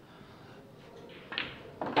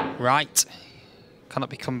right. Cannot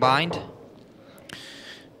be combined.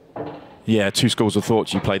 Yeah, two schools of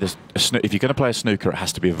thought. You play this. If you're going to play a snooker, it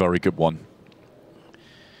has to be a very good one.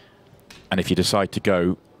 And if you decide to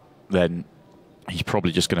go, then he's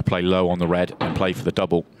probably just going to play low on the red and play for the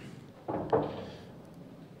double.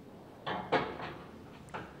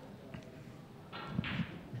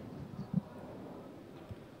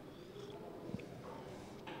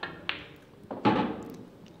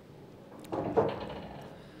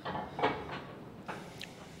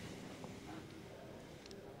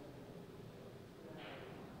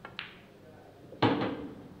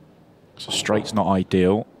 So straight's not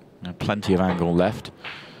ideal. Plenty of angle left.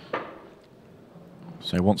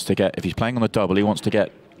 So he wants to get, if he's playing on the double, he wants to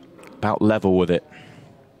get about level with it.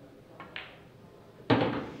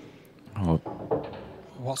 Oh,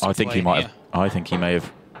 I think he might have. I think he may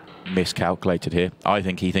have miscalculated here. I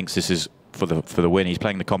think he thinks this is for the win. He's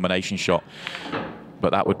playing the combination shot,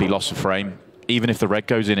 but that would be loss of frame. Even if the red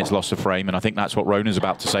goes in, it's loss of frame, and I think that's what Ronan's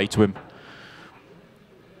about to say to him.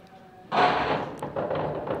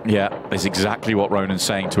 Yeah, that's exactly what Ronan's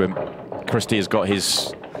saying to him. Christie has got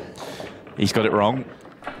his... He's got it wrong.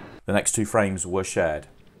 The next two frames were shared.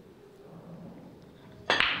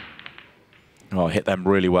 Oh, hit them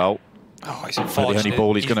really well. Oh, it's unfortunate. The only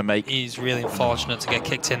ball he's going to make. He's really unfortunate to get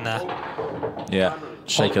kicked in there. Yeah,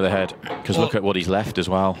 shake of the head. Because look at what he's left as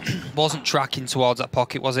well. Wasn't tracking towards that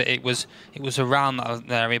pocket, was it? It was around that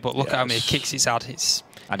area, but look at how many kicks it's had.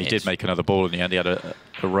 And he did make another ball in the end. He had a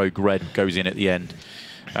rogue red goes in at the end.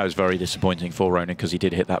 That was very disappointing for Ronan because he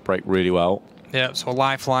did hit that break really well. Yeah, so a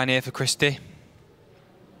lifeline here for Christie.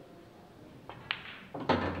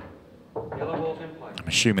 I'm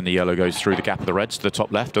assuming the yellow goes through the gap of the reds to the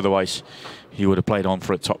top left, otherwise he would have played on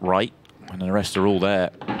for a top right, and the rest are all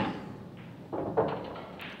there.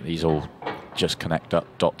 These all just connect up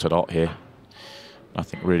dot to dot here.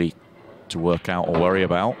 Nothing really to work out or worry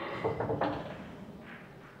about.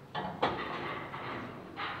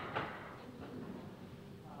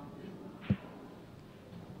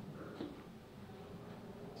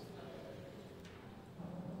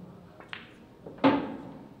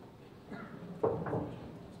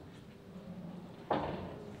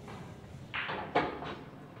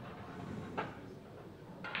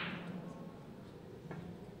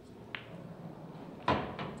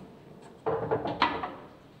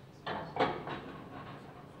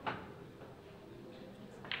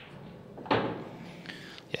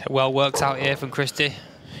 Well worked out here from Christie.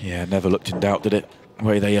 Yeah, never looked in doubt, did it? The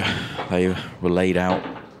way they were laid out,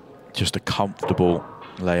 just a comfortable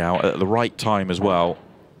layout at the right time as well,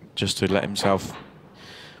 just to let himself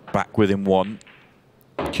back within one.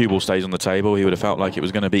 Cue ball stays on the table. He would have felt like it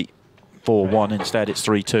was going to be 4-1. Instead, it's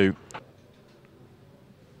 3-2.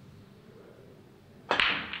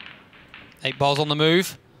 8 balls on the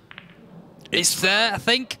move. It's there, I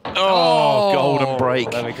think. Oh, golden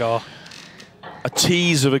break. There we go. A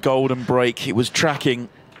tease of a golden break. It was tracking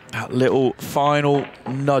that little final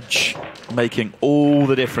nudge, making all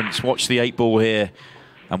the difference. Watch the 8-ball here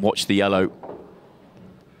and watch the yellow.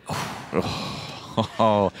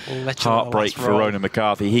 Oh, heartbreak for Ronan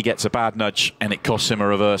McCarthy. He gets a bad nudge and it costs him a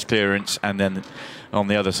reverse clearance, and then on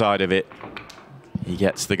the other side of it, he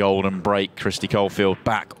gets the golden break. Christie Caulfield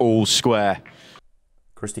back all square.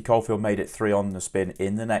 Christie Caulfield made it 3 on the spin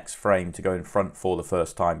in the next frame to go in front for the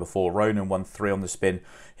first time before Ronan won 3 on the spin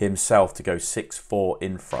himself to go 6-4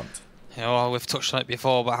 in front. Yeah, well, we've touched on it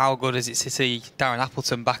before, but how good is it to see Darren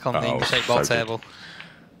Appleton back on the English 8-ball table?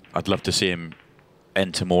 I'd love to see him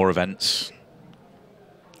enter more events.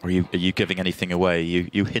 Are you giving anything away? Are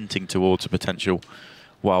you hinting towards a potential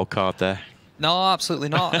wild card there? No, absolutely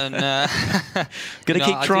not. And gonna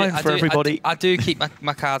keep trying for everybody. I do keep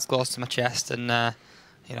my cards close to my chest, and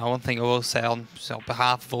you know, one thing I will say on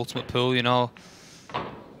behalf of Ultimate Pool, you know,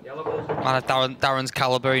 man of Darren's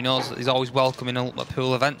calibre, he knows that he's always welcome in Ultimate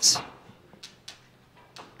Pool events.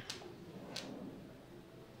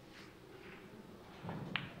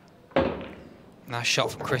 Nice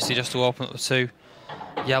shot from Christie just to open up the 2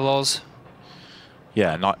 yellows.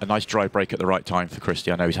 Yeah, a nice dry break at the right time for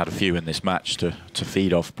Christie. I know he's had a few in this match to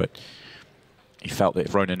feed off, but he felt that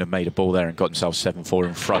if Ronan had made a ball there and got himself 7-4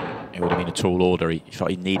 in front, it would have been a tall order. He felt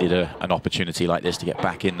he needed an opportunity like this to get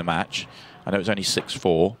back in the match. I know it was only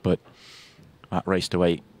 6-4, but that race to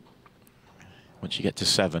 8, once you get to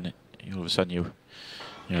 7, all of a sudden you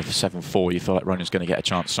know, for 7-4, you feel like Ronan's going to get a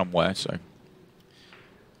chance somewhere. So.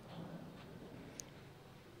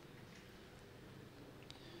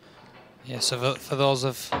 Yeah, so for those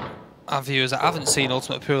of our viewers that haven't seen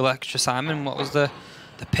Ultimate Pool Extra, Simon, what was the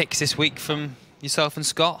picks this week from yourself and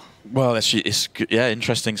Scott? Well, it's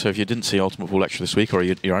interesting. So if you didn't see Ultimate Pool Extra this week, or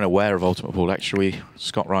you're unaware of Ultimate Pool Extra,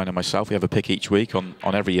 Scott, Ryan and myself, we have a pick each week on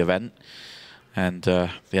every event. And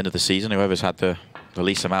at the end of the season, whoever's had the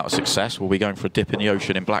least amount of success will be going for a dip in the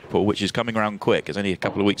ocean in Blackpool, which is coming around quick. It's only a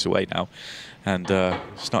couple of weeks away now. And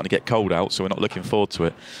starting to get cold out, so we're not looking forward to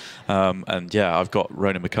it. And yeah, I've got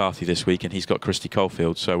Ronan McCarthy this week, and he's got Christy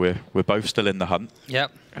Caulfield. So we're both still in the hunt.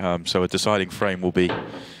 Yep. So a deciding frame will be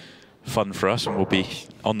fun for us, and we'll be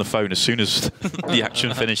on the phone as soon as the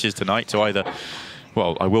action finishes tonight. To either,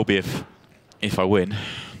 well, I will be if I win.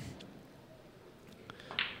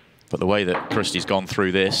 But the way that Christy's gone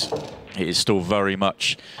through this, it is still very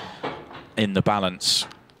much in the balance.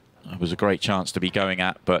 It was a great chance to be going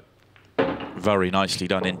at, but very nicely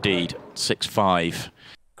done indeed. 6-5.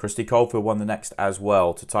 Christy Caulfield won the next as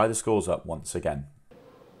well to tie the scores up once again.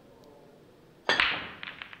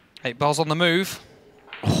 8 balls on the move.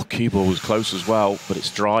 Oh, cue ball was close as well, but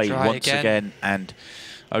it's dry once again. And,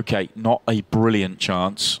 okay, not a brilliant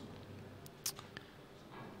chance.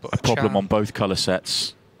 But a problem on both colour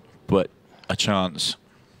sets, but a chance.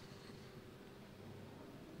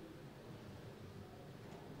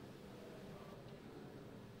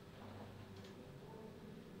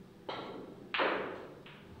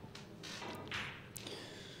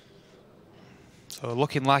 So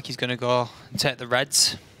looking like he's going to go and take the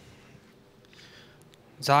reds.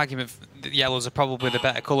 His argument that yellows are probably the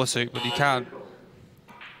better colour suit, but you can't.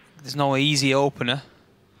 There's no easy opener.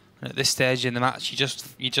 And at this stage in the match, you're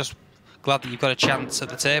just glad that you've got a chance at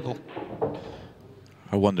the table.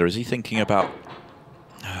 I wonder, is he thinking about?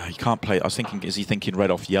 He can't play. I was thinking, is he thinking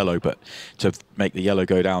red off yellow, but to make the yellow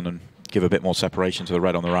go down and give a bit more separation to the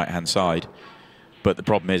red on the right-hand side. But the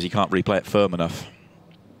problem is he can't replay it firm enough.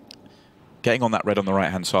 Getting on that red on the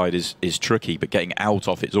right-hand side is tricky, but getting out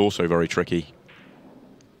off it's also very tricky.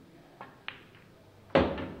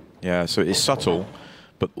 Yeah, so it's subtle,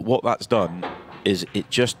 but what that's done is it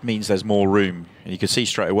just means there's more room. And you can see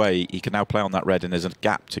straight away he can now play on that red, and there's a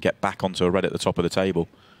gap to get back onto a red at the top of the table.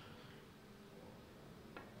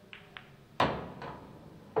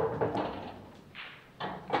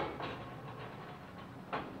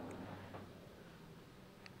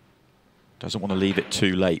 Doesn't want to leave it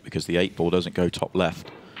too late because the 8 ball doesn't go top left.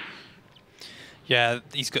 Yeah,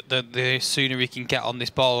 he's got the sooner he can get on this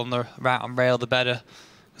ball on the right-hand rail, the better.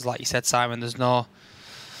 Because like you said, Simon, there's no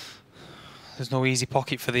easy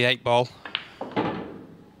pocket for the 8 ball. I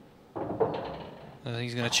think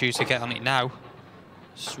he's going to choose to get on it now.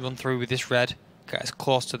 Just run through with this red, get as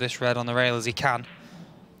close to this red on the rail as he can.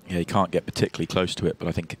 Yeah, he can't get particularly close to it, but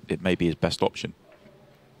I think it may be his best option.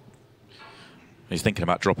 He's thinking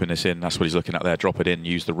about dropping this in. That's what he's looking at there. Drop it in,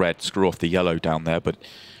 use the red, screw off the yellow down there. But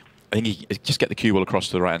I think he just get the cue ball across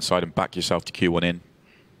to the right-hand side and back yourself to cue one in.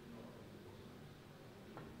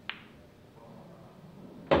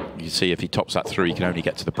 You can see if he tops that through, he can only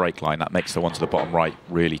get to the break line. That makes the one to the bottom right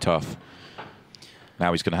really tough.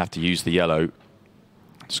 Now he's going to have to use the yellow,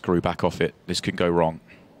 screw back off it. This could go wrong.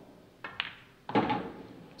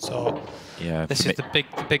 So yeah, this is the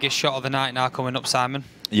biggest shot of the night now coming up, Simon.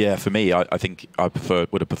 Yeah, for me, I think I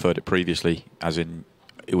would have preferred it previously, as in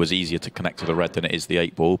it was easier to connect to the red than it is the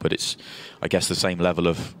 8 ball, but it's, I guess, the same level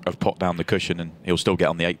of pot down the cushion, and he'll still get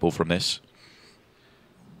on the 8 ball from this.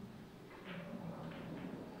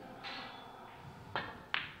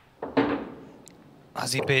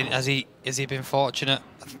 Has he been fortunate?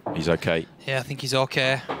 He's okay. Yeah, I think he's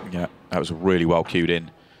okay. Yeah, that was really well cued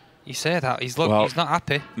in. You say that, he's not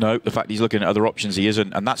happy. No, the fact he's looking at other options, he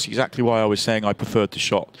isn't. And that's exactly why I was saying I preferred the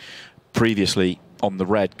shot previously on the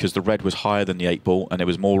red, because the red was higher than the 8 ball, and there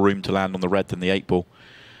was more room to land on the red than the 8 ball.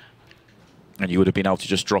 And you would have been able to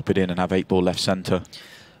just drop it in and have 8 ball left centre.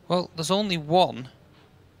 Well, there's only one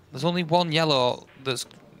yellow that's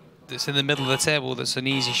in the middle of the table that's an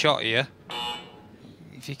easy shot here.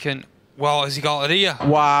 If you can... Well, has he got it here?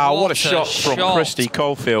 Wow, what a shot from Christy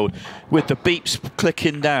Caulfield. With the beeps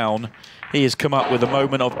clicking down, he has come up with a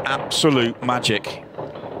moment of absolute magic.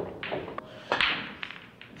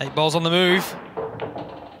 8 balls on the move.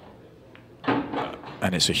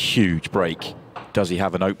 And it's a huge break. Does he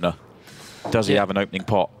have an opener? Does he have an opening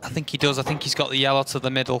pot? I think he does. I think he's got the yellow to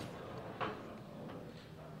the middle.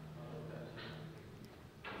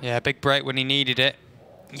 Yeah, big break when he needed it.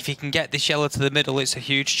 If he can get this yellow to the middle, it's a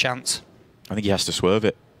huge chance. I think he has to swerve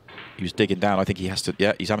it. He was digging down. I think he has to,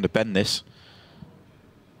 yeah, he's having to bend this.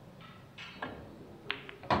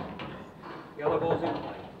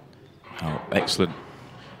 Oh, excellent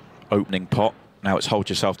opening pot. Now it's hold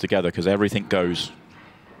yourself together because everything goes.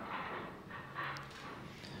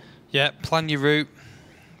 Yeah, plan your route,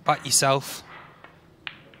 back yourself.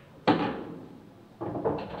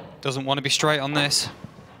 Doesn't want to be straight on this.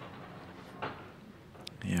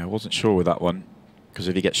 Yeah, I wasn't sure with that one, because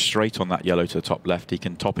if he gets straight on that yellow to the top left, he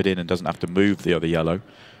can top it in and doesn't have to move the other yellow.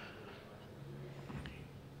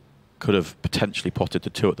 Could have potentially potted the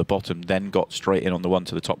 2 at the bottom, then got straight in on the 1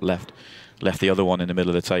 to the top left, left the other one in the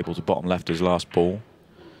middle of the table to bottom left as last ball.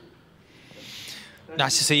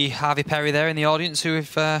 Nice to see Harvey Perry there in the audience, who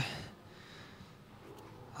we've had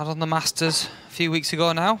on the Masters a few weeks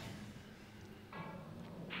ago now.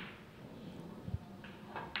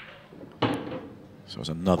 So it's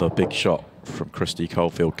another big shot from Christy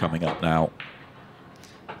Caulfield coming up now.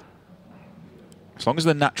 As long as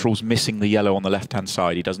the natural's missing the yellow on the left-hand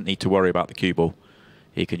side, he doesn't need to worry about the cue ball.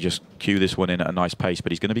 He can just cue this one in at a nice pace,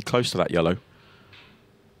 but he's going to be close to that yellow.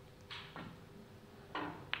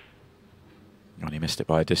 And he missed it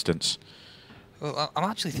by a distance. Well, I'm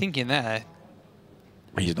actually thinking there.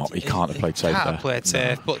 He's not. He can't have played safe there. Can't have played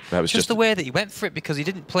safe, No. but That was just the way that he went for it, because he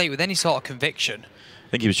didn't play it with any sort of conviction. I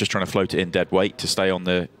think he was just trying to float it in dead weight to stay on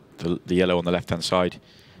the yellow on the left-hand side.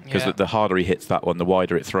 Because Yeah. the harder he hits that one, the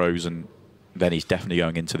wider it throws, and then he's definitely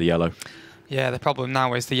going into the yellow. Yeah, the problem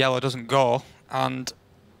now is the yellow doesn't go, and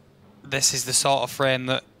this is the sort of frame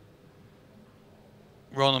that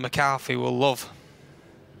Ronan McCarthy will love.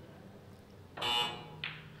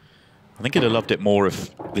 I think he'd have loved it more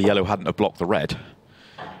if the yellow hadn't have blocked the red.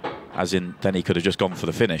 As in, then he could have just gone for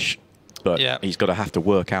the finish. But Yeah. he's got to have to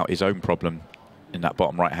work out his own problem in that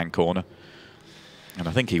bottom right-hand corner. And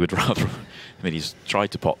I think he would rather... I mean, he's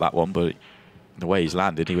tried to pot that one, but the way he's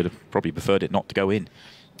landed, he would have probably preferred it not to go in.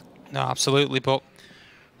 No, absolutely, but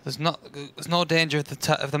there's no danger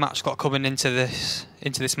of the match clock coming into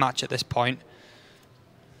this match at this point.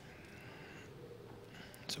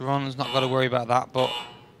 So Ronan's not got to worry about that, but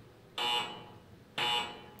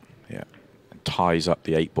Yeah, and ties up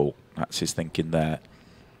the 8-ball. That's his thinking there.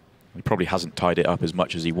 He probably hasn't tied it up as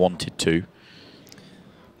much as he wanted to.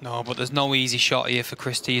 no, but there's no easy shot here for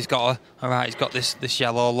Christie. He's got this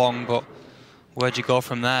yellow long, but where'd you go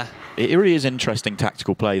from there? It really is interesting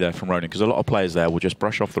tactical play there from Ronan, because a lot of players there will just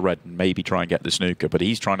brush off the red and maybe try and get the snooker, but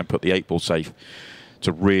he's trying to put the 8-ball safe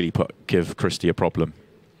to really give Christie a problem.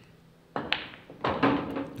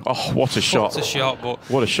 Oh, what a shot. What a shot, but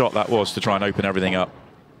What a shot that was to try and open everything up.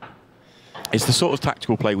 It's the sort of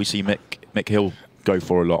tactical play we see Mick Hill go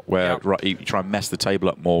for a lot, where you try and mess the table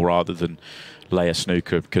up more rather than lay a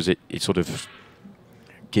snooker, because it sort of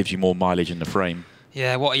gives you more mileage in the frame.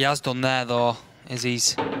 yeah, what he has done there though is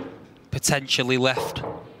he's potentially left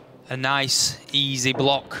a nice easy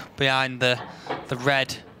block behind the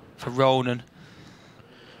red for Ronan.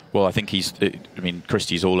 Well, I think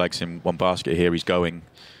Christie's all eggs in one basket here. He's going,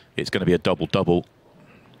 it's going to be a double-double,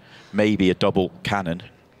 maybe a double cannon.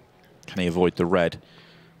 Can he avoid the red?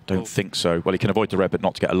 Don't think so. Well, he can avoid the red, but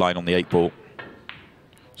not to get a line on the 8-ball.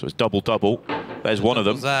 So it's double-double. There's one of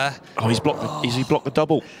them. There. Oh, he's blocked. Has he blocked the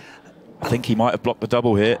double? I think he might have blocked the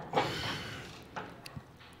double here.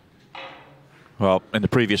 Well, in the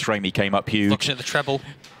previous frame, he came up huge. Looking at the treble.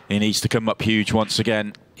 He needs to come up huge once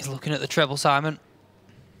again. He's looking at the treble, Simon.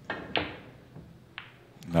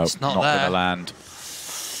 No, It's not going there. to land.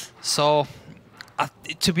 So,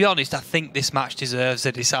 to be honest, I think this match deserves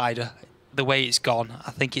a decider. The way it's gone,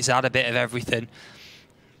 I think it's had a bit of everything.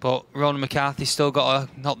 But Ronan McCarthy's still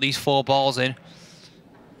got to knock these 4 balls in. And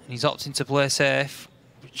he's opting to play safe,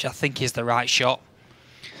 which I think is the right shot.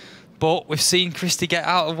 But we've seen Christie get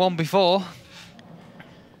out of one before.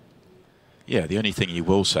 Yeah, the only thing you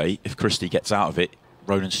will say, if Christie gets out of it,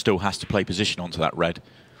 Ronan still has to play position onto that red.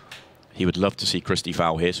 He would love to see Christie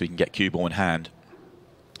foul here so he can get cue ball in hand.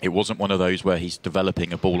 It wasn't one of those where he's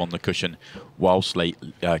developing a ball on the cushion whilst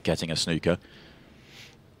getting a snooker.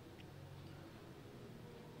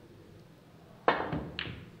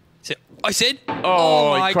 It's in.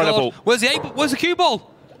 Oh, my incredible. God. Where's the cue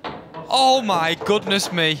ball? Oh my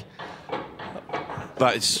goodness me.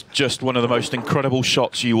 That is just one of the most incredible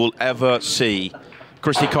shots you will ever see.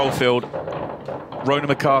 Christy Caulfield, Ronan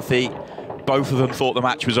McCarthy, both of them thought the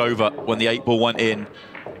match was over when the 8-ball went in.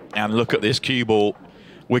 And look at this cue ball.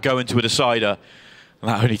 We're going to a decider. And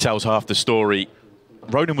that only tells half the story.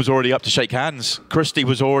 Ronan was already up to shake hands. Christy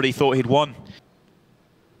was already thought he'd won.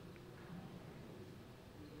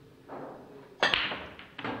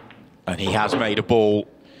 And he has made a ball.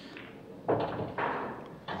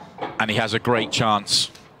 And he has a great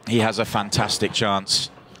chance. He has a fantastic chance.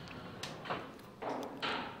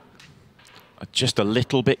 Just a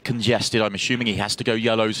little bit congested. I'm assuming he has to go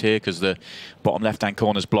yellows here because the bottom left-hand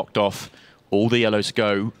corner's blocked off. All the yellows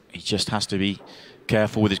go. He just has to be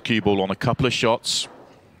careful with his cue ball on a couple of shots.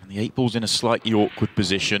 And the 8-ball's in a slightly awkward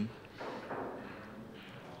position.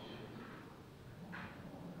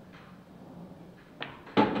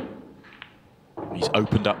 He's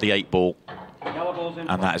opened up the 8-ball.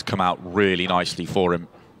 And that has come out really nicely for him.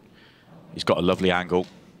 He's got a lovely angle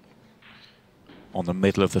on the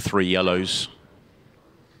middle of the 3 yellows.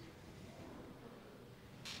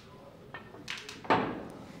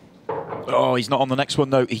 Oh, he's not on the next one,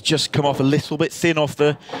 though. He's just come off a little bit thin off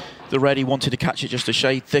the red. He wanted to catch it just a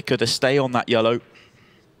shade thicker to stay on that yellow.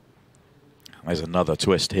 There's another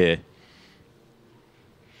twist here.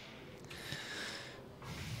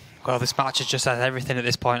 Well, this match has just had everything at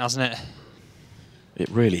this point, hasn't it? It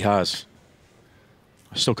really has.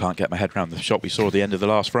 I still can't get my head around the shot we saw at the end of the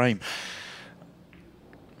last frame.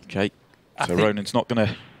 Okay, so Ronan's not going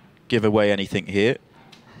to give away anything here.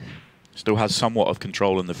 Still has somewhat of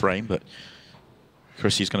control in the frame, but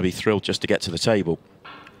Chrissy's going to be thrilled just to get to the table.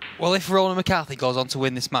 Well, if Ronan McCarthy goes on to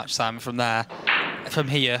win this match, Simon, from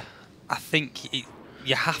here, I think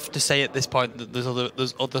you have to say at this point that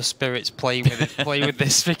there's other spirits playing with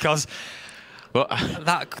this, because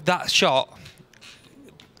that shot,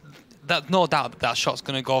 no doubt that shot's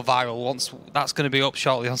going to go viral. Once that's going to be up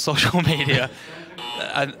shortly on social media,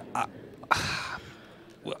 and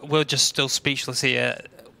we're just still speechless here.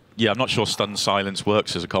 Yeah, I'm not sure stunned silence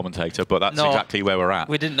works as a commentator, but that's exactly where we're at.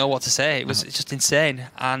 We didn't know what to say. It was just insane,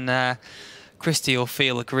 and Christy will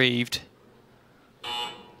feel aggrieved,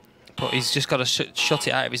 but he's just got to shut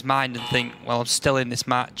it out of his mind and think, well, I'm still in this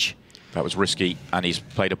match. That was risky, and he's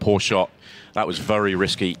played a poor shot. That was very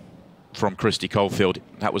risky from Christy Caulfield.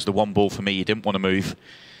 That was the 1 ball for me. He didn't want to move.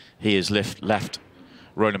 He has left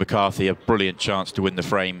Ronan McCarthy a brilliant chance to win the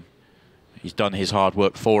frame. He's done his hard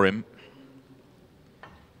work for him.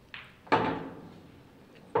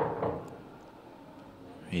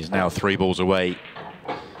 He's now 3 balls away.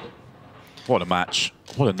 What a match.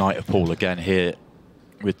 What a night of pool again here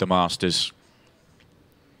with the Masters.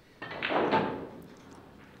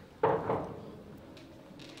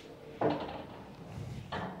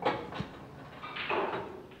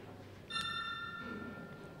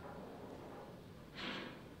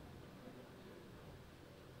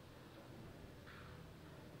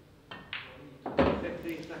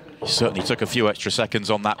 He certainly took a few extra seconds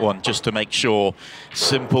on that one just to make sure.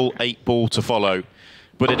 Simple 8-ball to follow.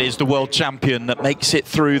 But it is the world champion that makes it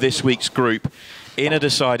through this week's group in a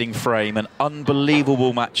deciding frame. An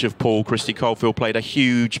unbelievable match of pool. Christy Caulfield played a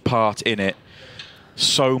huge part in it.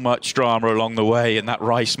 So much drama along the way, and that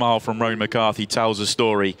wry smile from Ronan McCarthy tells a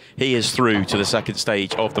story. He is through to the second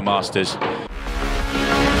stage of the Masters.